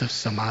trance of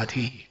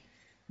samadhi."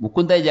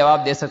 Mukund ये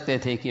जवाब दे सकते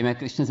थे कि मैं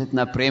कृष्ण से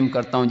इतना प्रेम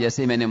करता हूं,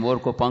 जैसे ही मैंने मोर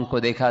को पंख को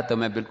देखा तो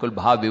मैं बिल्कुल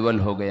भाव विवल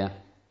हो गया।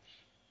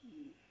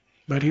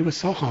 But he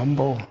was so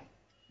humble.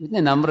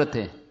 इतने नम्र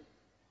थे।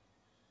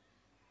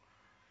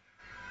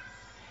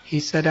 He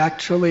said,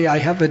 "Actually, I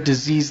have a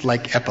disease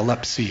like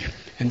epilepsy,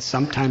 and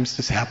sometimes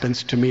this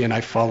happens to me and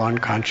I fall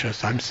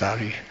unconscious. I'm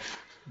sorry."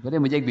 बोले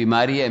मुझे एक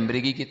बीमारी है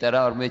मृगी की तरह,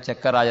 और मुझे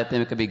चक्कर आ जाते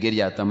हैं, मैं कभी गिर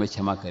जाता हूं, मुझे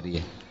क्षमा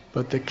करिए।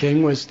 But the king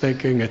was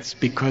thinking, it's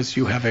because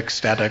you have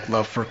ecstatic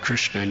love for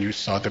Krishna and you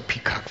saw the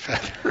peacock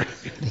feather.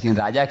 लेकिन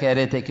राजा कह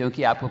रहे थे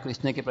क्योंकि आपको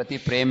कृष्ण के प्रति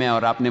प्रेम है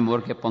और आपने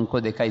मोर के पंख को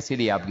देखा,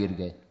 इसीलिए आप गिर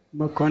गए।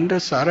 Mukunda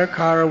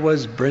Sarakara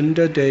was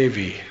Brinda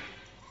Devi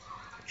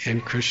in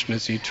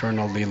Krishna's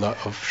eternal Leela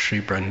of Sri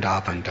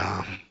Vrindavan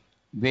Dham.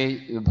 वे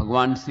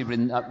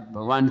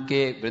भगवान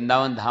के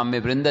वृंदावन धाम में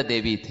वृंदा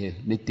देवी थे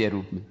नित्य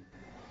रूप में।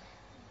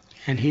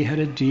 And he had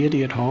a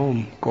deity at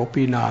home,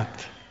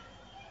 Gopinath.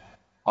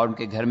 और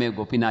उनके घर में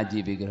गोपीनाथ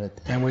जी विग्रह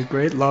थे। And with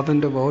great love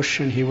and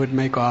devotion, he would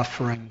make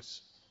offerings.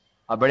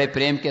 और बड़े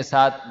प्रेम के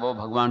साथ वो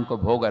भगवान को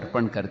भोग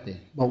अर्पण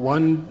करते। But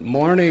one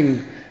morning,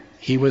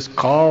 he was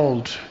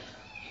called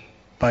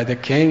by the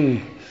king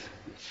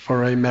for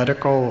a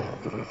medical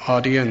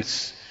audience.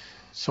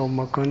 So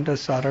Mukunda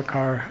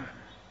Sarakar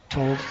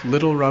told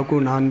little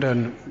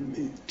Raghunandan,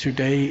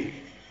 today,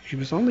 he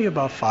was only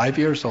about 5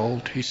 years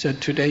old, he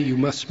said, "Today you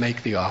must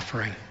make the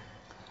offering."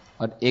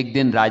 और एक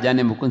दिन राजा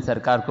ने मुकुंद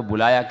सरकार को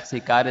बुलाया किसी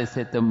कार्य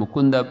से, तो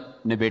मुकुंद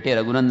अपने बेटे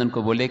रघुनंदन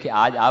को बोले कि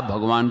आज आप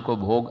भगवान को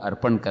भोग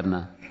अर्पण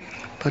करना।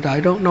 But I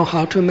don't know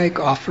how to make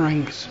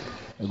offerings.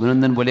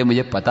 Raghunandan बोले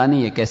मुझे पता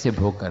नहीं है कैसे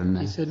भोग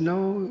करना He है। said,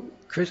 "No,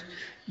 Chris,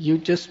 you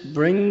just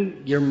bring,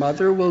 your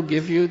mother will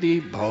give you the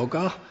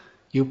bhoga,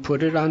 you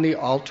put it on the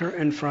altar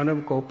in front of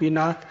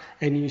Gopinath,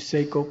 and you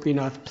say,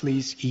 'Gopinath,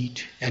 please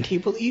eat,' and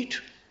he will eat."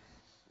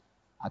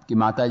 आपकी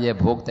माता जो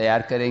भोग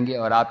तैयार करेंगे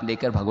और आप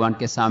लेकर भगवान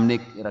के सामने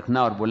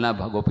रखना और बोलना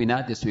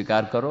गोपीनाथ ये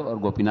स्वीकार करो, और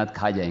गोपीनाथ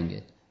खा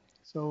जाएंगे।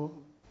 So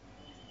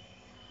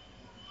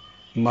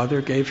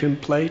mother gave him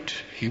plate,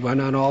 he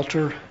went on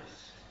altar,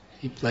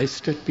 he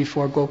placed it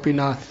before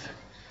Gopinath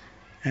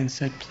and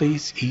said,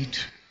 "Please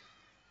eat."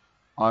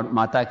 और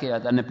माता के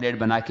माता ने प्लेट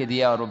बना के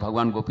दिया और वो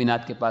भगवान गोपीनाथ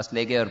के पास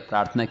ले गए और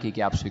प्रार्थना की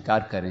कि आप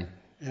स्वीकार करें।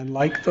 And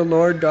like the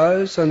Lord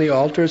does on the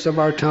altars of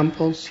our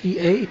temples, he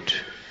ate.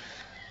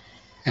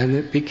 And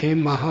it became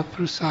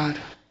Mahaprasad.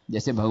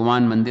 जैसे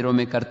भगवान मंदिरों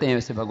में करते हैं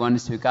वैसे भगवान ने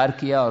स्वीकार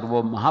किया और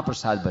वो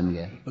महाप्रसाद बन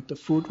गया। But the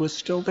food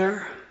was still there.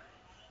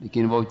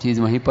 लेकिन वो चीज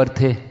वहीं पर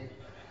थे।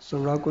 So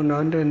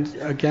Raghunandan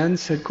again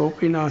said,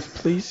 "Gopinath,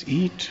 please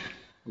eat."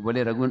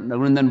 बोले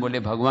रघुनंदन बोले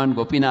भगवान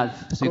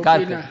गोपीनाथ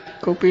स्वीकार कर।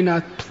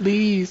 Gopinath,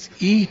 please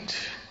eat.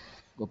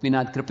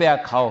 गोपीनाथ कृपया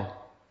खाओ।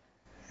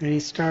 And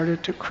he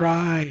started to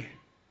cry.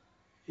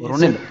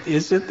 रोने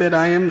Is it that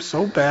I am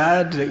so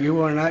bad that you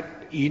are not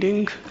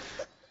eating?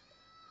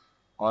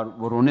 और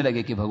वो रोने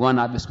लगे कि भगवान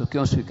आप इसको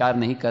क्यों स्वीकार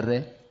नहीं कर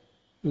रहे।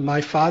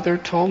 My father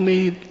told me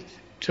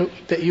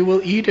that you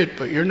will eat it,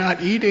 but you're not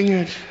eating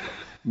it.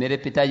 मेरे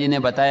पिताजी ने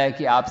बताया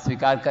कि आप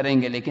स्वीकार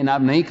करेंगे लेकिन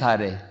आप नहीं खा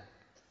रहे।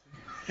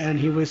 And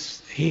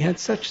he had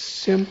such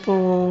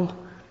simple,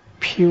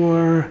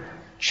 pure,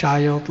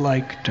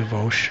 childlike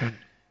devotion.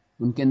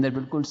 उनके अंदर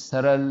बिल्कुल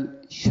सरल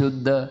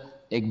शुद्ध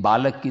एक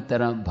बालक की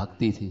तरह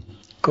भक्ति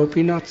थी।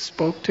 Gopinath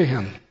spoke to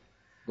him.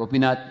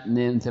 Gopinath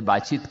ने उनसे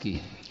बातचीत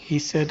की। He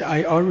said,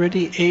 "I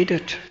already ate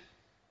it.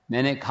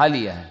 मैंने खा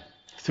लिया है।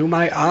 Through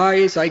my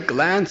eyes I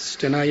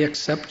glanced and I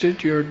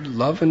accepted your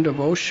love and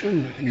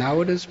devotion. Now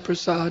it is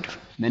prasad."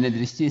 मैंने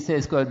दृष्टि से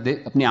इसको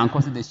अपनी आंखों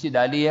से दृष्टि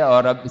डाली है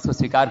और अब इसको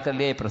स्वीकार कर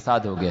लिया,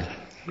 प्रसाद हो गया।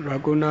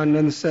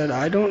 Raghunandan said,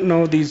 "I don't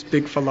know these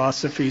big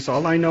philosophies.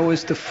 All I know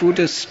is the food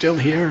is still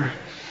here."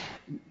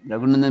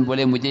 Raghunandan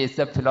बोले मुझे ये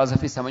सब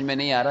फिलॉसफी समझ में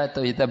नहीं आ रहा,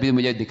 तो ये तभी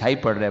मुझे दिखाई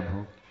पड़ रहा है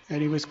भूख। And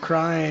he was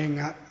crying,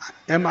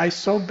 "Am I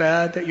so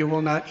bad that you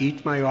will not eat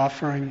my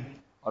offering?"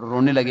 और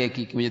रोने लगे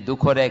कि मुझे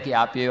दुख हो रहा है कि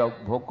आप ये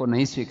भोग को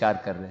नहीं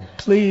स्वीकार कर रहे।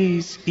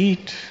 "Please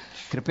eat."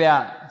 कृपया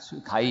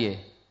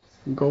खाइए।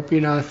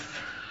 Gopinath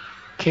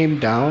came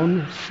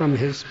down from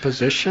his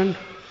position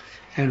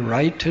and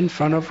right in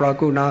front of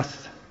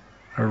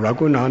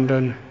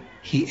Raghunandan,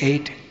 he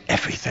ate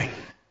everything.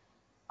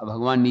 अब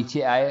भगवान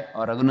नीचे आए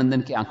और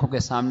रघुनंदन की आंखों के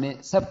सामने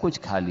सब कुछ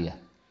खा लिया।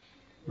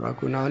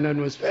 Raghunandan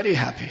was very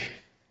happy.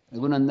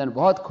 Raghunandan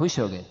बहुत खुश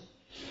हो गए।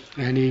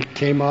 And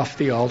he came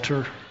off the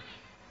altar.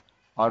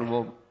 और वो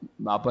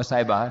वापस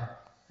आए बाहर।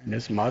 And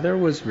his mother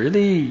was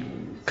really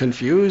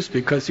confused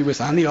because he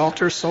was on the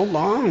altar so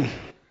long.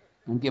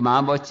 उनकी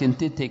माँ बहुत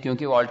चिंतित थी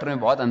क्योंकि वो ऑल्टर में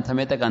बहुत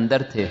समय तक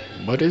अंदर थे।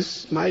 What is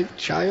my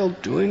child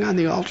doing on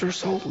the altar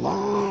so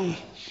long?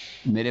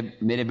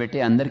 मेरे बेटे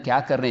अंदर क्या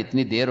कर रहे हैं,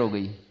 इतनी देर हो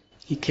गई।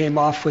 He came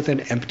off with an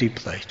empty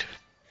plate.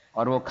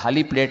 और वो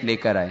खाली प्लेट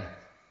लेकर आए।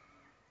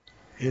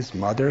 His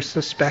mother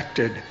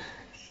suspected.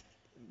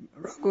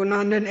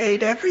 Raghunandan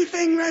ate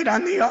everything right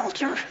on the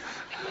altar.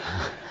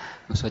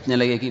 वो सोचने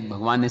लगे कि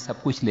भगवान ने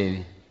सब कुछ ले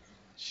ली।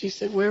 She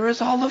said, "Where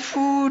is all the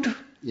food?"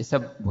 ये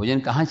सब भोजन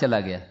कहाँ चला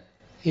गया?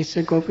 He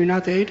said,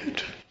 "Gopinath ate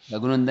it."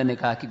 Raghunandan ने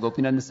कहा कि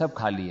गोपीनाथ ने सब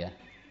खा लिया।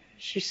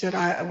 She said,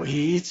 "He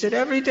eats it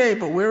every day,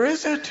 but where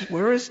is it?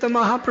 Where is the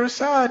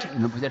Mahaprasad?"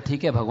 उन्होंने पूछा,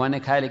 ठीक है भगवान ने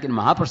खाया, लेकिन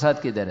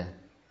महाप्रसाद किधर है?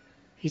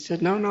 He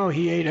said, "No,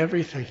 he ate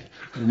everything."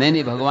 नहीं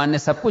नहीं, भगवान ने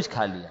सब कुछ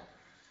खा लिया।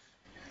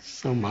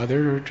 So mother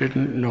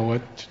didn't know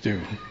what to do.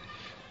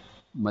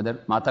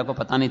 माता को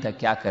पता नहीं था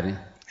क्या करें।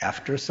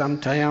 After some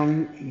time,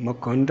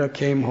 Mukunda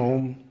came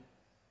home.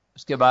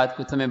 उसके बाद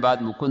कुछ समय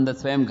बाद मुकुंद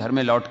स्वयं घर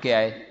में लौट के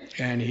आए।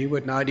 And he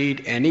would not eat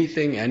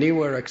anything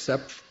anywhere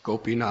except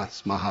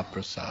Gopinath's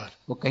Mahaprasad.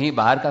 वो कहीं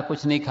बाहर का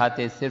कुछ नहीं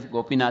खाते, सिर्फ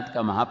गोपीनाथ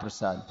का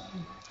महाप्रसाद।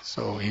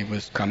 So he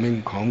was coming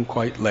home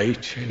quite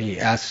late and he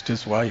asked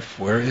his wife,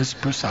 "Where is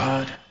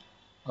Prasad?"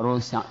 और वो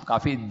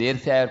काफी देर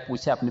से आए और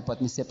पूछा अपनी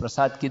पत्नी से,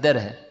 प्रसाद किधर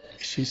है?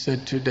 She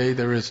said, "Today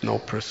there is no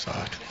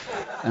Prasad."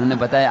 उन्होंने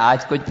बताया,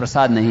 आज कुछ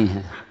प्रसाद नहीं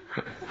है।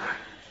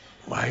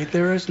 Why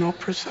there is no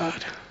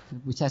Prasad?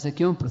 पूछा, ऐसे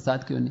क्यों,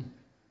 प्रसाद क्यों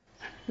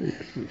नहीं?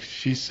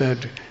 She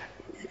said,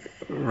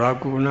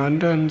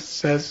 "Raghunandan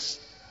says,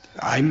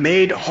 I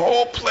made a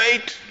whole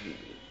plate,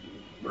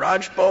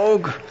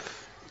 Rajbhog,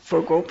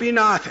 for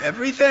Gopinath,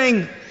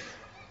 everything."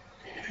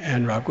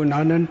 And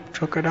Raghunandan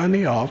took it on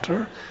the altar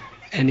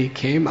and he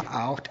came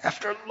out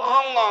after a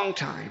long, long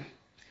time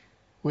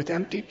with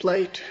empty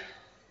plate.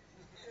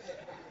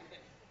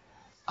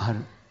 और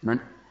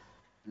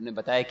उन्होंने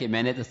बताया कि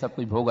मैंने तो सब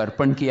कुछ भोग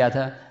अर्पण किया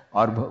था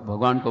और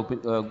भगवान को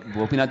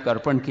गोपीनाथ को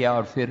अर्पण किया,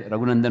 और फिर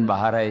रघुनंदन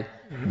बाहर आए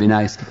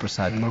बिना इसके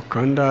प्रसाद।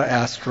 Mukunda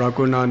asked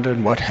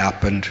Raghunandan what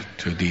happened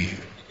to the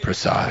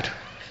prasad.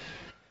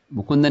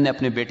 Mukundan ने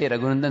अपने बेटे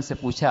रघुनंदन से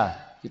पूछा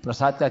कि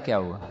प्रसाद का क्या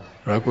हुआ?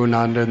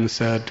 Raghunandan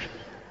said,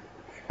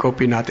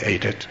 "Gopinath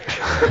ate it."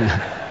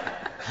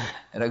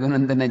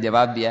 Raghunandan ने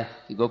जवाब दिया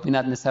कि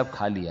गोपीनाथ ने सब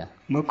खा लिया।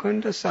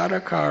 Mukunda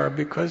Sarakar,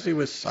 because he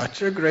was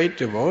such a great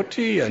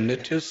devotee and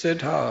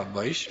Nityasiddha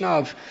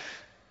Vaishnav,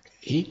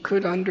 he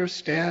could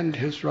understand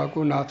his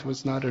Raghunath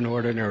was not an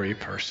ordinary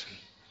person.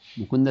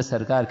 Mukund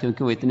सरकार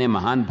क्योंकि वो इतने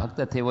महान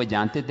भक्त थे, वो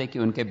जानते थे कि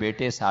उनके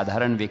बेटे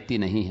साधारण व्यक्ति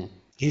नहीं हैं।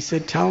 He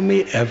said, "Tell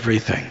me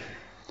everything."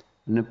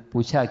 उन्होंने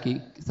पूछा कि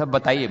सब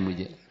बताइए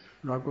मुझे।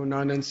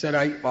 Raghunandan said,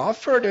 "I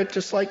offered it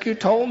just like you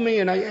told me,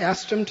 and I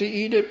asked him to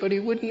eat it, but he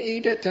wouldn't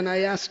eat it, and I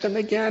asked him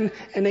again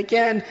and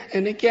again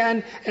and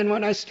again, and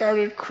when I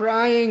started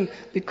crying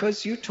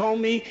because you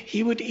told me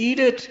he would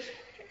eat it,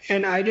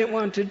 and I didn't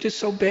want to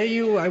disobey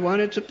you, I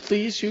wanted to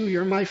please you,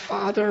 you're my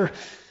father."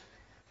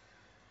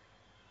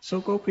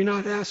 So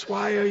Gopinath asked,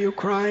 "Why are you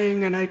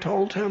crying?" And I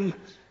told him,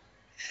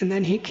 and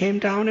then he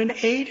came down and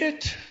ate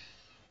it.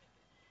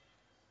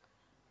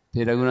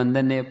 फिर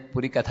रघुनंदन ने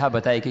पूरी कथा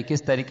बताई कि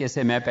किस तरीके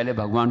से मैं पहले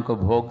भगवान को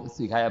भोग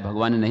सिखाया,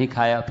 भगवान ने नहीं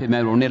खाया, फिर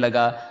मैं रोने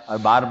लगा और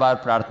बार बार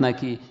प्रार्थना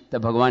की,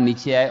 तब भगवान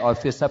नीचे आए और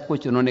फिर सब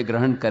कुछ उन्होंने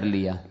ग्रहण कर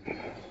लिया।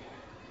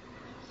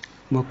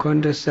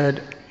 Mukunda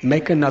said,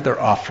 "Make another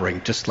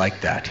offering just like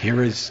that.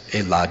 Here is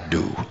a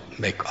laddu.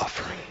 Make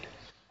offering."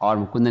 और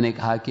मुकुंद ने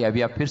कहा कि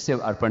अभी आप फिर से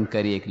अर्पण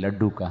करिए एक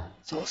लड्डू का।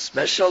 So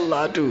special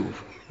laddu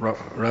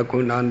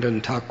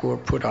Raghunandan Thakur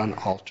put on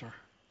altar.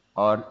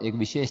 और एक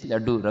विशेष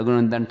लड्डू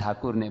रघुनंदन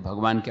ठाकुर ने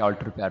भगवान के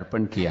ऑल्टर पे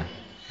अर्पण किया।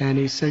 And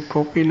he said,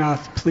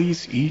 "Gopinath,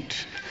 please eat."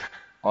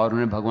 और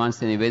उन्हें भगवान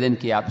से निवेदन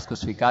किया, आप इसको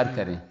स्वीकार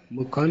करें।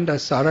 Mukunda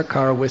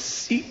Sarakar was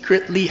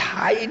secretly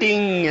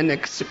hiding in a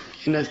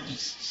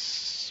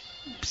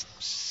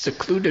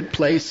secluded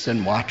place and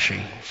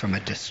watching from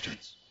a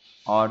distance.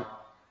 और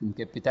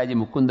उनके पिताजी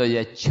मुकुंद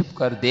जी छिप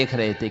कर देख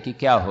रहे थे कि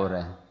क्या हो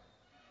रहा है।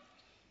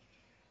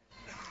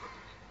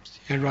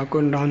 And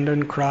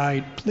Raghunandan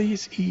cried,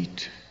 "Please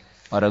eat."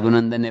 और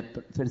रघुनंदन ने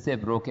फिर से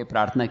रो के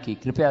प्रार्थना की,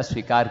 कृपया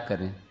स्वीकार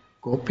करें।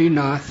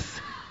 Gopinath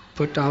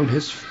put down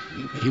his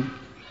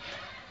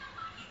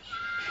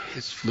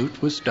flute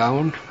was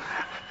down,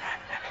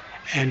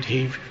 and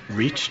he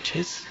reached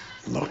his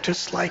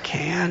lotus-like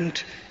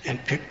hand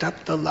and picked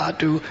up the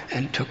laddu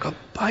and took a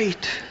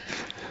bite.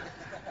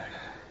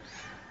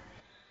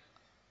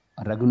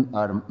 और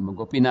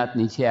गोपीनाथ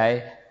नीचे आए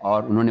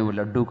और उन्होंने वो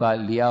लड्डू का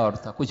लिया और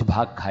कुछ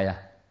भाग खाया।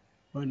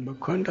 When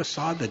Mukunda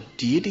saw the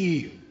deity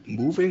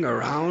moving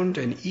around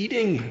and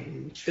eating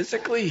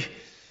physically,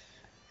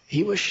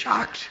 he was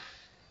shocked,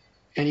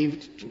 and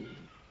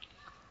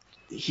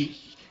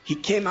he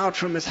came out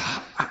from his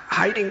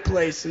hiding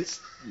place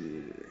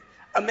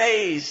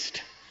amazed.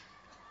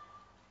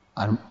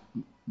 और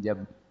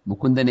जब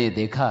मुकुंद ने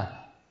देखा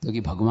तो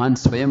कि भगवान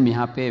स्वयं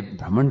यहाँ पे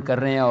भ्रमण कर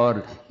रहे हैं,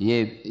 और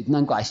ये इतना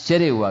उनको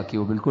आश्चर्य हुआ कि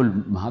वो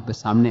बिल्कुल वहां पे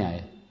सामने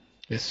आए।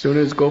 As soon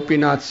as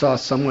Gopinath saw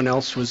someone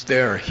else was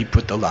there, he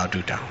put the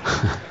laddu down.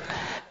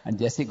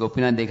 जैसे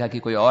गोपीनाथ देखा कि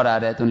कोई और आ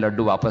रहा है तो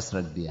लड्डू वापस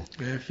रख दिया।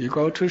 If you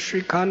go to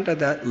Sri Khanda,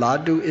 that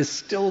laddu is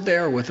still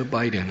there with a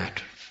bite in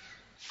it.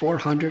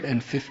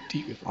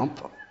 450,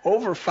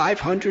 over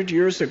 500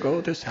 years ago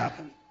this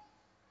happened.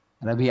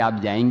 और अभी आप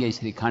जाएंगे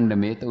श्रीखंड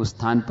में तो उस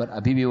स्थान पर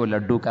अभी भी वो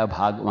लड्डू का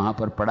भाग वहां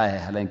पर पड़ा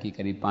है, हालांकि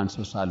करीब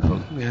 500 साल हो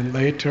गए। And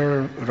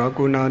later,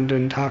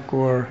 Raghunandan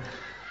Thakur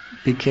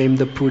became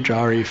the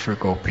pujari for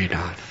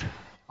Gopinath.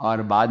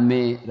 और बाद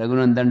में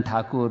रघुनंदन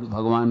ठाकुर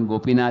भगवान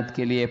गोपीनाथ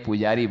के लिए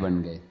पुजारी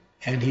बन गए।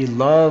 And he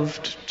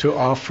loved to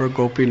offer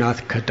Gopinath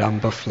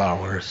kadamba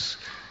flowers.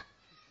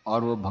 और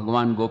वो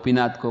भगवान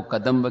गोपीनाथ को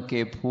कदम्ब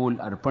के फूल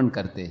अर्पण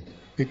करते।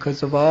 Because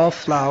of all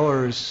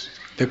flowers,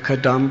 the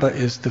kadamba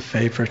is the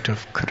favorite of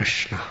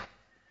Krishna.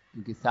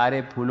 क्योंकि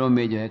सारे फूलों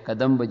में जो है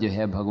कदम्ब जो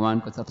है भगवान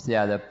को सबसे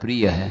ज्यादा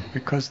प्रिय है।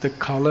 Because the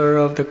color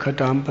of the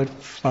kadamba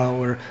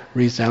flower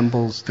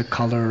resembles the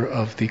color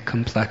of the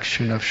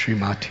complexion of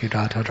Srimati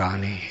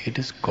Radharani. It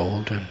is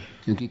golden.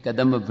 क्योंकि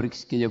कदम्ब वृक्ष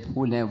के जो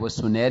फूल हैं वो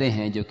सुनहरे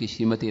हैं, जो कि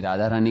श्रीमती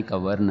राधा रानी का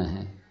वर्ण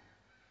है।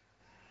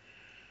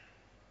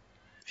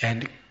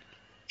 And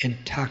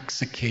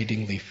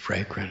intoxicatingly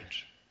fragrant.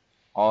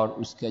 और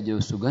उसका जो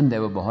सुगंध है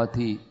वो बहुत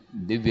ही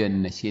दिव्य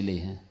नशीले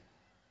हैं।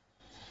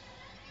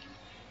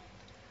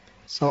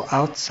 So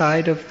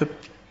outside of the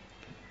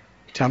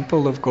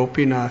temple of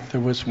Gopinath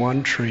there was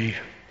one tree,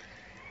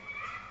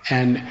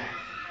 and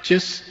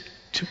just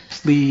to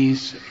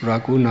please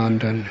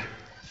Raghunandan,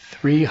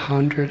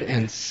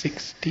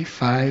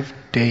 365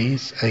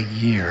 days a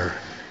year,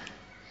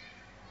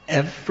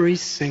 every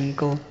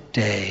single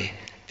day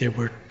there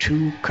were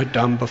 2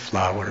 kadamba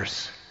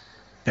flowers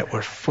that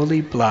were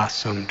fully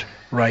blossomed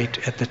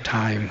right at the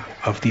time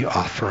of the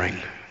offering.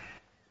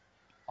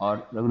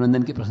 और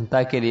रघुनंदन की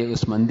प्रसन्नता के लिए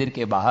उस मंदिर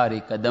के बाहर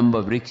एक कदम्ब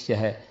वृक्ष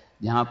है,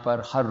 जहाँ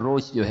पर हर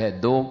रोज जो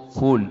है 2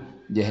 फूल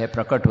जो है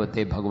प्रकट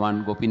होते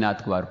भगवान गोपीनाथ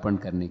को अर्पण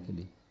करने के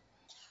लिए।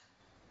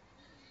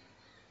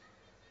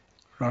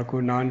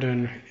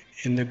 Raghunandan,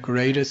 in the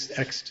greatest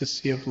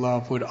ecstasy of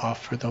love, would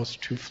offer those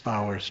 2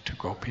 flowers to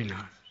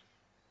Gopinath.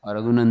 और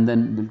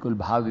रघुनंदन बिल्कुल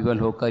भाव विवल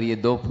होकर ये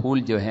 2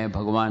 फूल जो हैं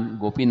भगवान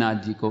गोपीनाथ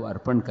जी को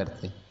अर्पण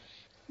करते।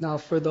 Now,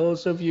 for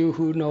those of you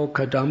who know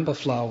kadamba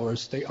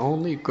flowers, they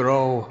only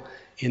grow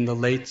in the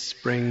late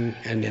spring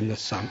and in the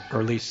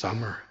early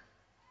summer.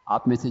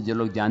 आप में से जो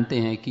लोग जानते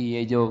हैं कि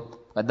ये जो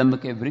कदम्ब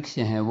के वृक्ष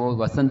हैं वो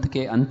वसंत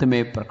के अंत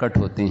में प्रकट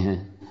होते हैं,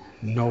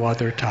 No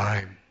other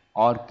time.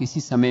 और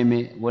किसी समय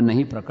में वो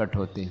नहीं प्रकट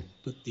होते।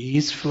 But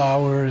these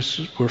flowers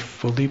were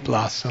fully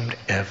blossomed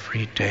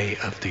every day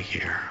of the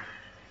year.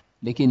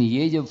 लेकिन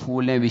ये जो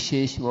फूल हैं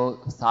विशेष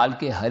वो साल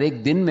के हर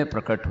एक दिन में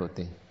प्रकट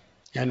होते।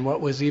 And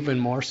what was even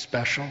more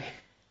special?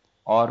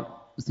 और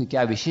उसकी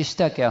क्या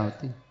विशेषता क्या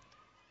होती?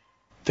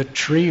 The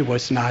tree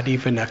was not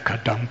even a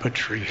kadamba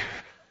tree.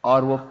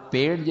 और वो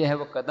पेड़ जो है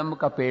वो कदम्ब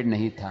का पेड़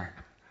नहीं था।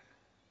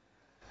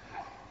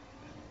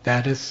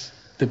 That is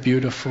the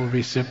beautiful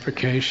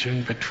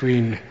reciprocation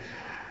between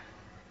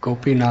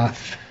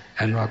Gopinath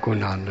and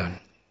Raghunandan.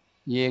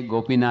 ये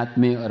गोपीनाथ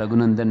में और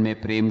रघुनंदन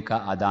में प्रेम का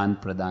आदान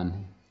प्रदान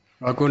है।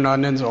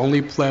 Raghunandan's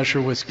only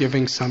pleasure was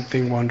giving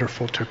something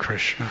wonderful to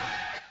Krishna.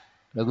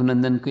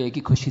 Raghunandan को एक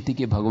ही खुशी थी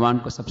कि भगवान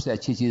को सबसे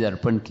अच्छी चीज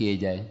अर्पण किए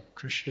जाए।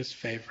 Krishna's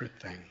favorite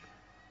thing.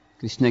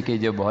 कृष्ण के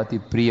जो बहुत ही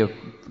प्रिय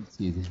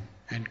चीज है।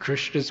 And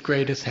Krishna's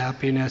greatest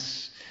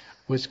happiness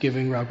was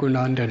giving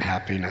Raghunandan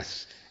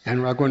happiness.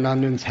 And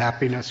Raghunandan's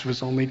happiness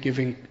was only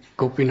giving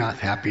Gopinath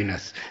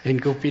happiness.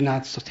 And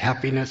Gopinath's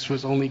happiness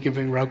was only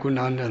giving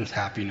Raghunandan's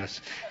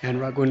happiness. And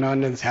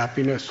Raghunandan's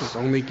happiness was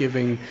only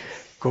giving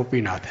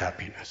Gopinath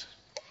happiness.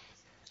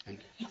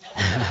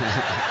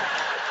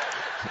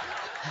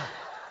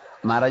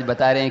 महाराज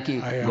बता रहे हैं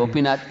कि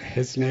Gopinath,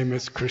 His name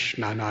is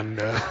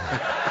Krishnananda.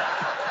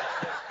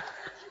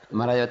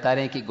 महाराज बता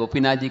रहे हैं कि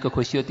गोपीनाथ जी को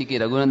खुशी होती कि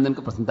रघुनंदन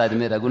को प्रसन्नता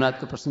में, रघुनंदन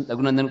को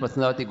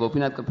प्रसन्नता होती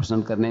गोपीनाथ को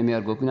प्रसन्न करने में,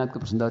 और गोपीनाथ को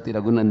प्रसन्नता होती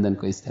रघुनंदन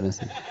को। इस तरह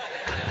से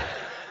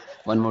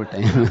one more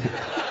time.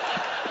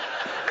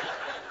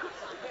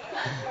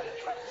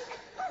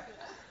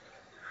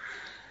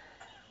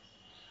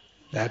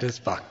 That is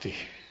bhakti.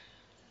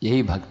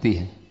 यही भक्ति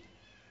है।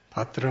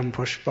 Patram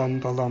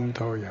pushpam balam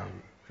toyam.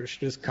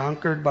 Krishna is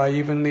conquered by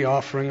even the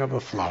offering of a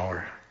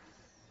flower.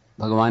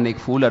 भगवान एक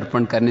फूल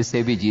अर्पण करने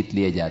से भी जीत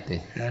लिए जाते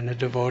हैं। And a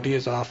devotee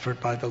is offered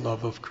by the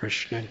love of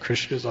Krishna, and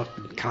Krishna is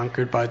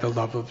conquered by the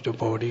love of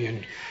devotee,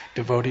 and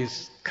devotee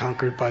is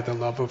conquered by the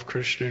love of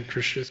Krishna, and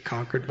Krishna is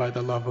conquered by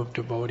the love of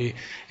devotee.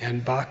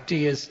 And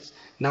bhakti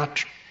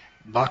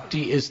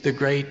is the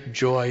great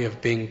joy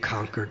of being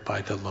conquered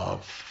by the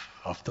love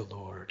of the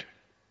Lord.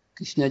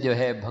 Krishna जो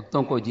है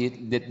भक्तों को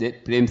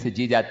प्रेम से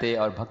जीत जाते,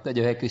 और भक्त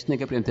जो है कृष्ण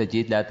के प्रेम से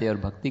जीत जाते, और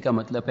भक्ति का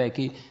मतलब है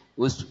कि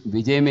उस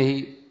विजय में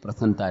ही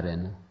प्रसन्नता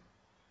रहना।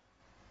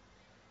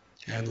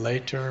 And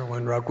later,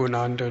 when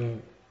Raghunandan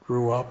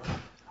grew up,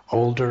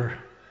 older,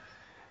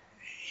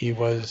 he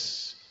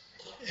was,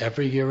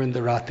 every year in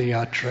the Ratha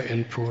Yatra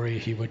in Puri,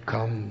 he would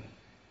come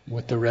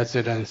with the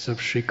residents of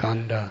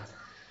Shrikanda.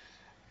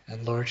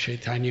 And Lord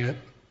Chaitanya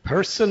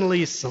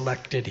personally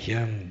selected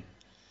him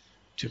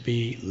to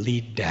be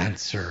lead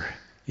dancer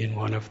in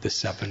one of the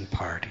 7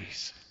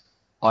 parties.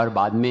 और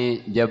बाद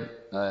में जब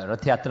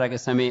रथ यात्रा के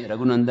समय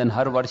रघुनंदन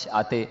हर वर्ष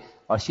आते,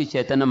 और श्री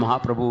चैतन्य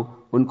महाप्रभु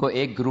उनको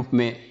एक ग्रुप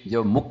में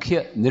जो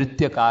मुख्य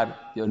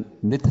नृत्यकार, जो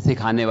नृत्य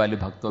सिखाने वाले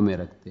भक्तों में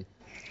रखते।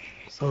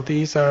 So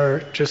these are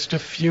just a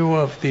few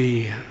of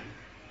the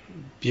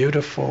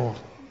beautiful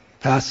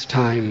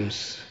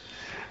pastimes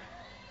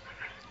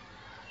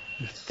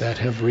that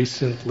have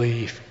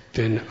recently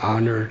been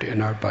honored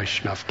in our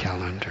Vaishnav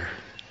calendar.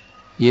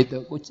 ये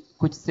तो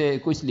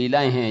कुछ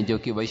लीलाएं हैं जो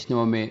कि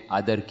वैष्णवों में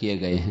आदर किए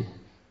गए हैं.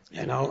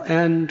 And I'll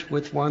end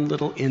with one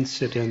little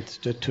incident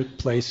that took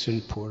place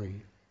in Puri.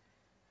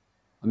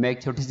 मैं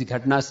एक छोटी सी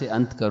घटना से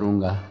अंत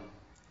करूंगा.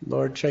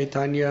 Lord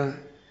Chaitanya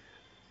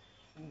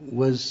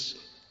was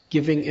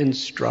giving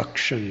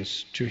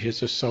instructions to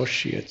his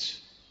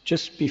associates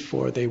just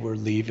before they were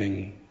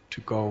leaving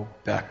to go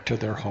back to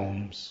their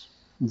homes.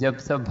 जब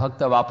सब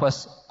भक्त वापस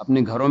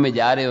अपने घरों में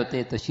जा रहे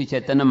होते तो श्री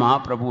चैतन्य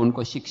महाप्रभु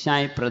उनको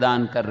शिक्षाएं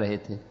प्रदान कर रहे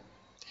थे.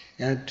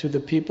 And to the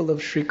people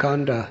of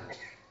Srikhanda,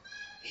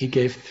 he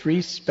gave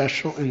 3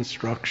 special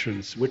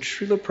instructions, which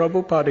Srila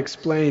Prabhupada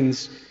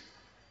explains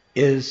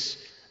is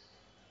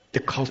the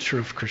culture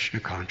of Krishna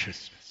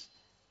consciousness.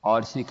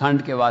 और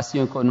श्रीखंड के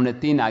वासियों को उन्होंने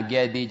 3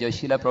 आज्ञाएं दी जो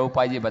श्रीला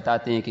प्रभुपाद जी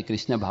बताते हैं कि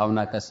कृष्ण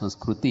भावना का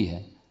संस्कृति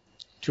है.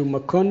 To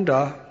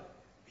Mukunda,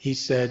 he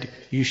said,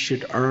 you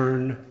should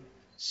earn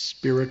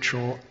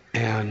spiritual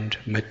and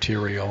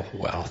material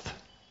wealth.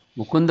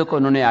 Mukund को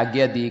उन्होंने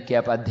आज्ञा दी कि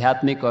आप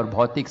आध्यात्मिक और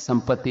भौतिक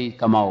संपत्ति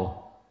कमाओ.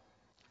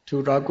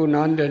 To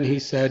Raghunandan, he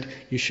said,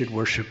 you should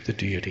worship the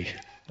deity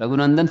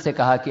Raghunandan से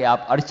कहा कि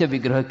आप अर्च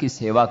विग्रह की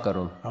सेवा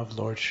करो, of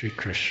Lord Shri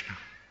Krishna.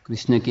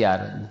 Krishna की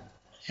आराधना.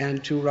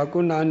 And to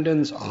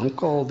Raghunandan's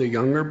uncle, the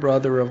younger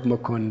brother of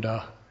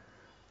Mukunda,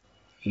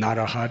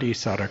 Narahari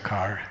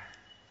Sarakar,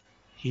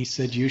 he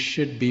said, you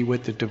should be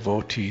with the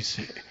devotees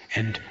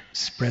and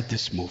spread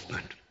this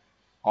movement.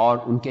 और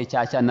उनके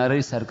चाचा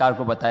नरहरि सरकार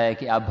को बताया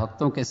कि आप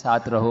भक्तों के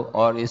साथ रहो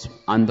और इस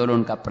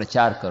आंदोलन का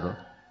प्रचार करो.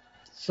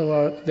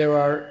 So there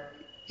are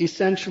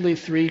essentially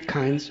 3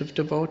 kinds of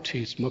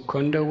devotees.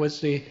 Mukunda was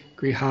the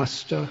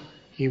grihasta.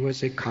 He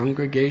was a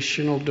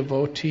congregational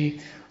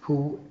devotee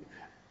who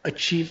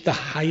achieved the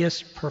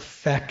highest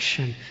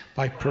perfection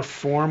by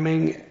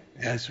performing,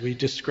 as we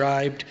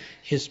described,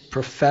 his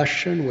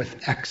profession with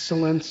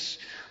excellence.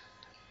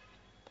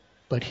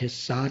 But his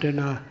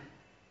sadhana,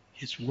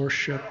 his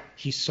worship,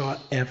 he saw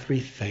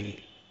everything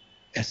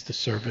as the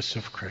service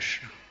of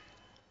Krishna.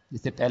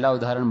 जिससे पहला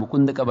उदाहरण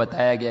मुकुंद का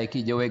बताया गया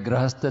कि जो वे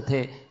गृहस्थ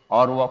थे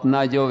और वो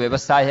अपना जो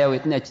व्यवसाय है वो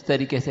इतने अच्छे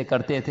तरीके से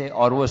करते थे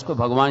और वो उसको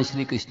भगवान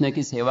श्री कृष्ण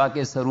की सेवा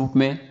के स्वरूप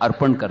में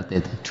अर्पण करते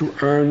थे. To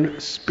earn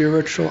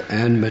spiritual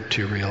and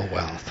material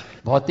wealth.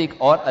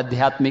 भौतिक और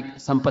आध्यात्मिक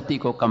संपत्ति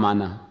को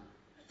कमाना.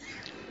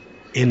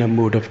 In a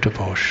mood of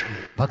devotion.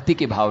 भक्ति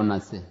की भावना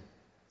से.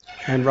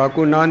 And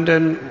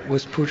Raghunandan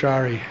was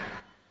pujari.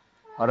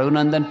 और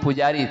रघुनंदन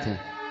पुजारी थे.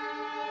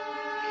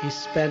 He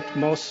spent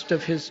most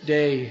of his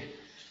day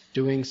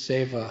doing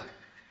seva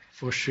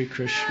for Shri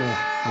Krishna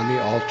on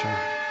the altar.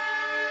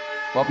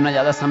 वो अपना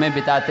ज्यादा समय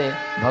बिताते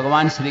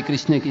भगवान श्री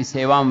कृष्ण की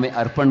सेवा में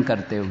अर्पण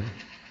करते हुए.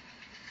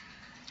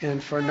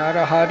 And for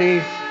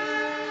Narahari,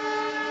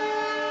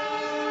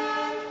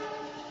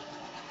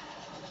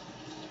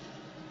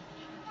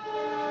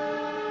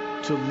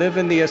 to live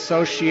in the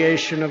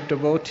association of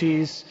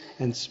devotees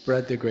and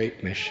spread the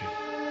great mission.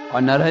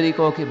 और नरहरि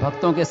को कि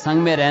भक्तों के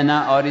संग में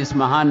रहना और इस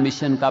महान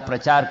मिशन का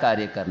प्रचार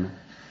कार्य करना.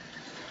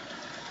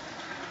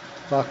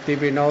 Bhakti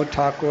Vinod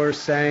Thakur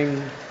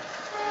sang,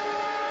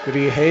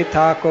 Grihe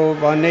Thako,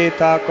 Vane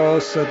Thako,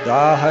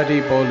 Sada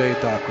Hari Bole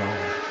Thako.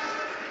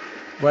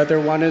 Whether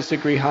one is a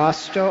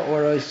grihasta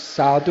or a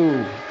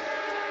sadhu,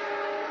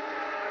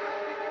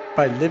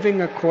 by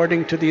living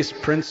according to these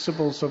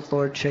principles of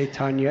Lord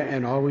Chaitanya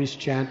and always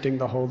chanting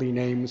the holy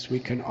names, we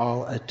can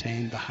all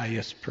attain the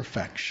highest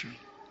perfection.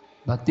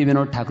 भक्ति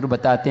विनोद ठाकुर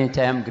बताते हैं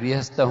चाहे हम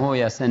गृहस्थ हो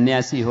या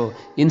सन्यासी हो,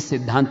 इन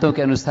सिद्धांतों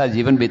के अनुसार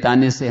जीवन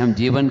बिताने से हम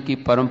जीवन की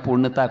परम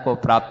पूर्णता को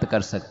प्राप्त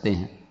कर सकते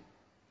हैं.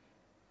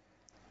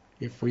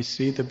 If we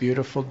see the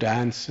beautiful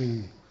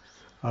dancing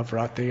of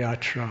Ratha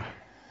Yatra,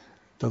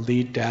 the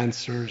lead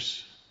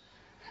dancers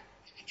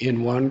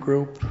in one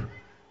group,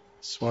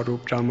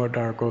 Swarup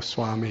Damodar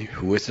Goswami,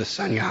 who is a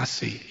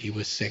sannyasi, he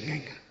was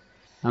singing.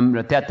 हम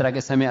रथ यात्रा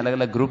के समय अलग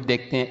अलग ग्रुप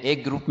देखते हैं.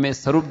 एक ग्रुप में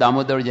स्वरूप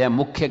दामोदर जो है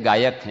मुख्य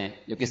गायक हैं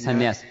जो कि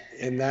सन्यासी.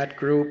 In that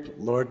group,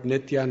 Lord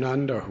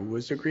Nityananda, who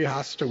was a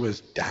grihasta,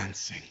 was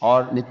dancing.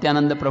 और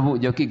नित्यानंद प्रभु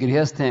जो कि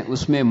गृहस्थ हैं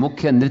उसमें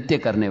मुख्य नृत्य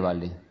करने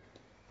वाले.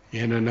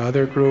 In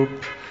another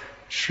group,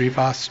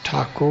 Srivas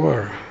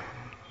Thakur,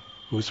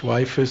 whose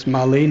wife is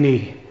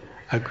Malini,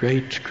 a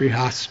great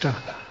grihasta,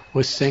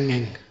 was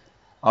singing.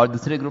 और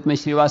दूसरे ग्रुप में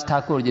श्रीवास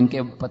ठाकुर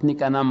जिनके पत्नी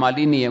का नाम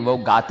मालिनी है वो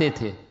गाते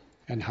थे.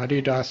 And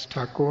Haridas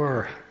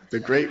Thakur, the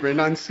great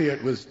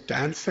renunciate, was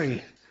dancing.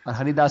 और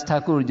हरिदास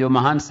ठाकुर जो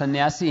महान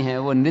सन्यासी हैं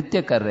वो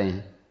नृत्य कर रहे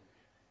हैं.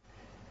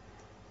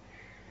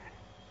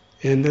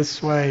 In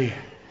this way,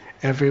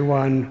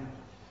 everyone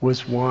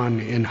was one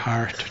in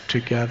heart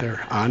together,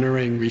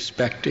 honoring,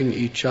 respecting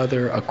each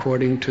other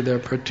according to their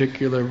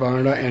particular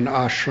varna and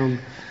ashram,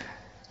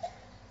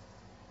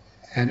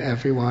 and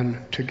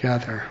everyone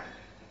together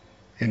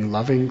in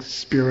loving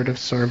spirit of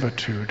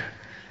servitude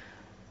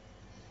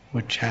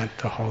would chant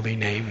the holy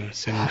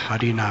names in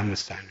Harinam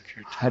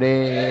Sankirtan.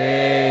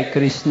 Hare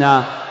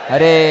Krishna,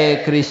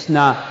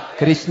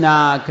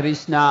 Krishna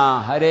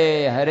Krishna,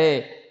 Hare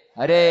Hare,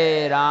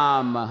 Hare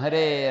Ram,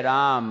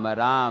 Ram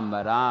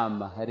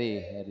Ram,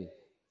 Hare Hare.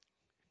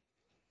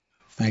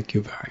 Thank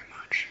you very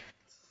much.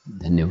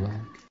 धन्यवाद.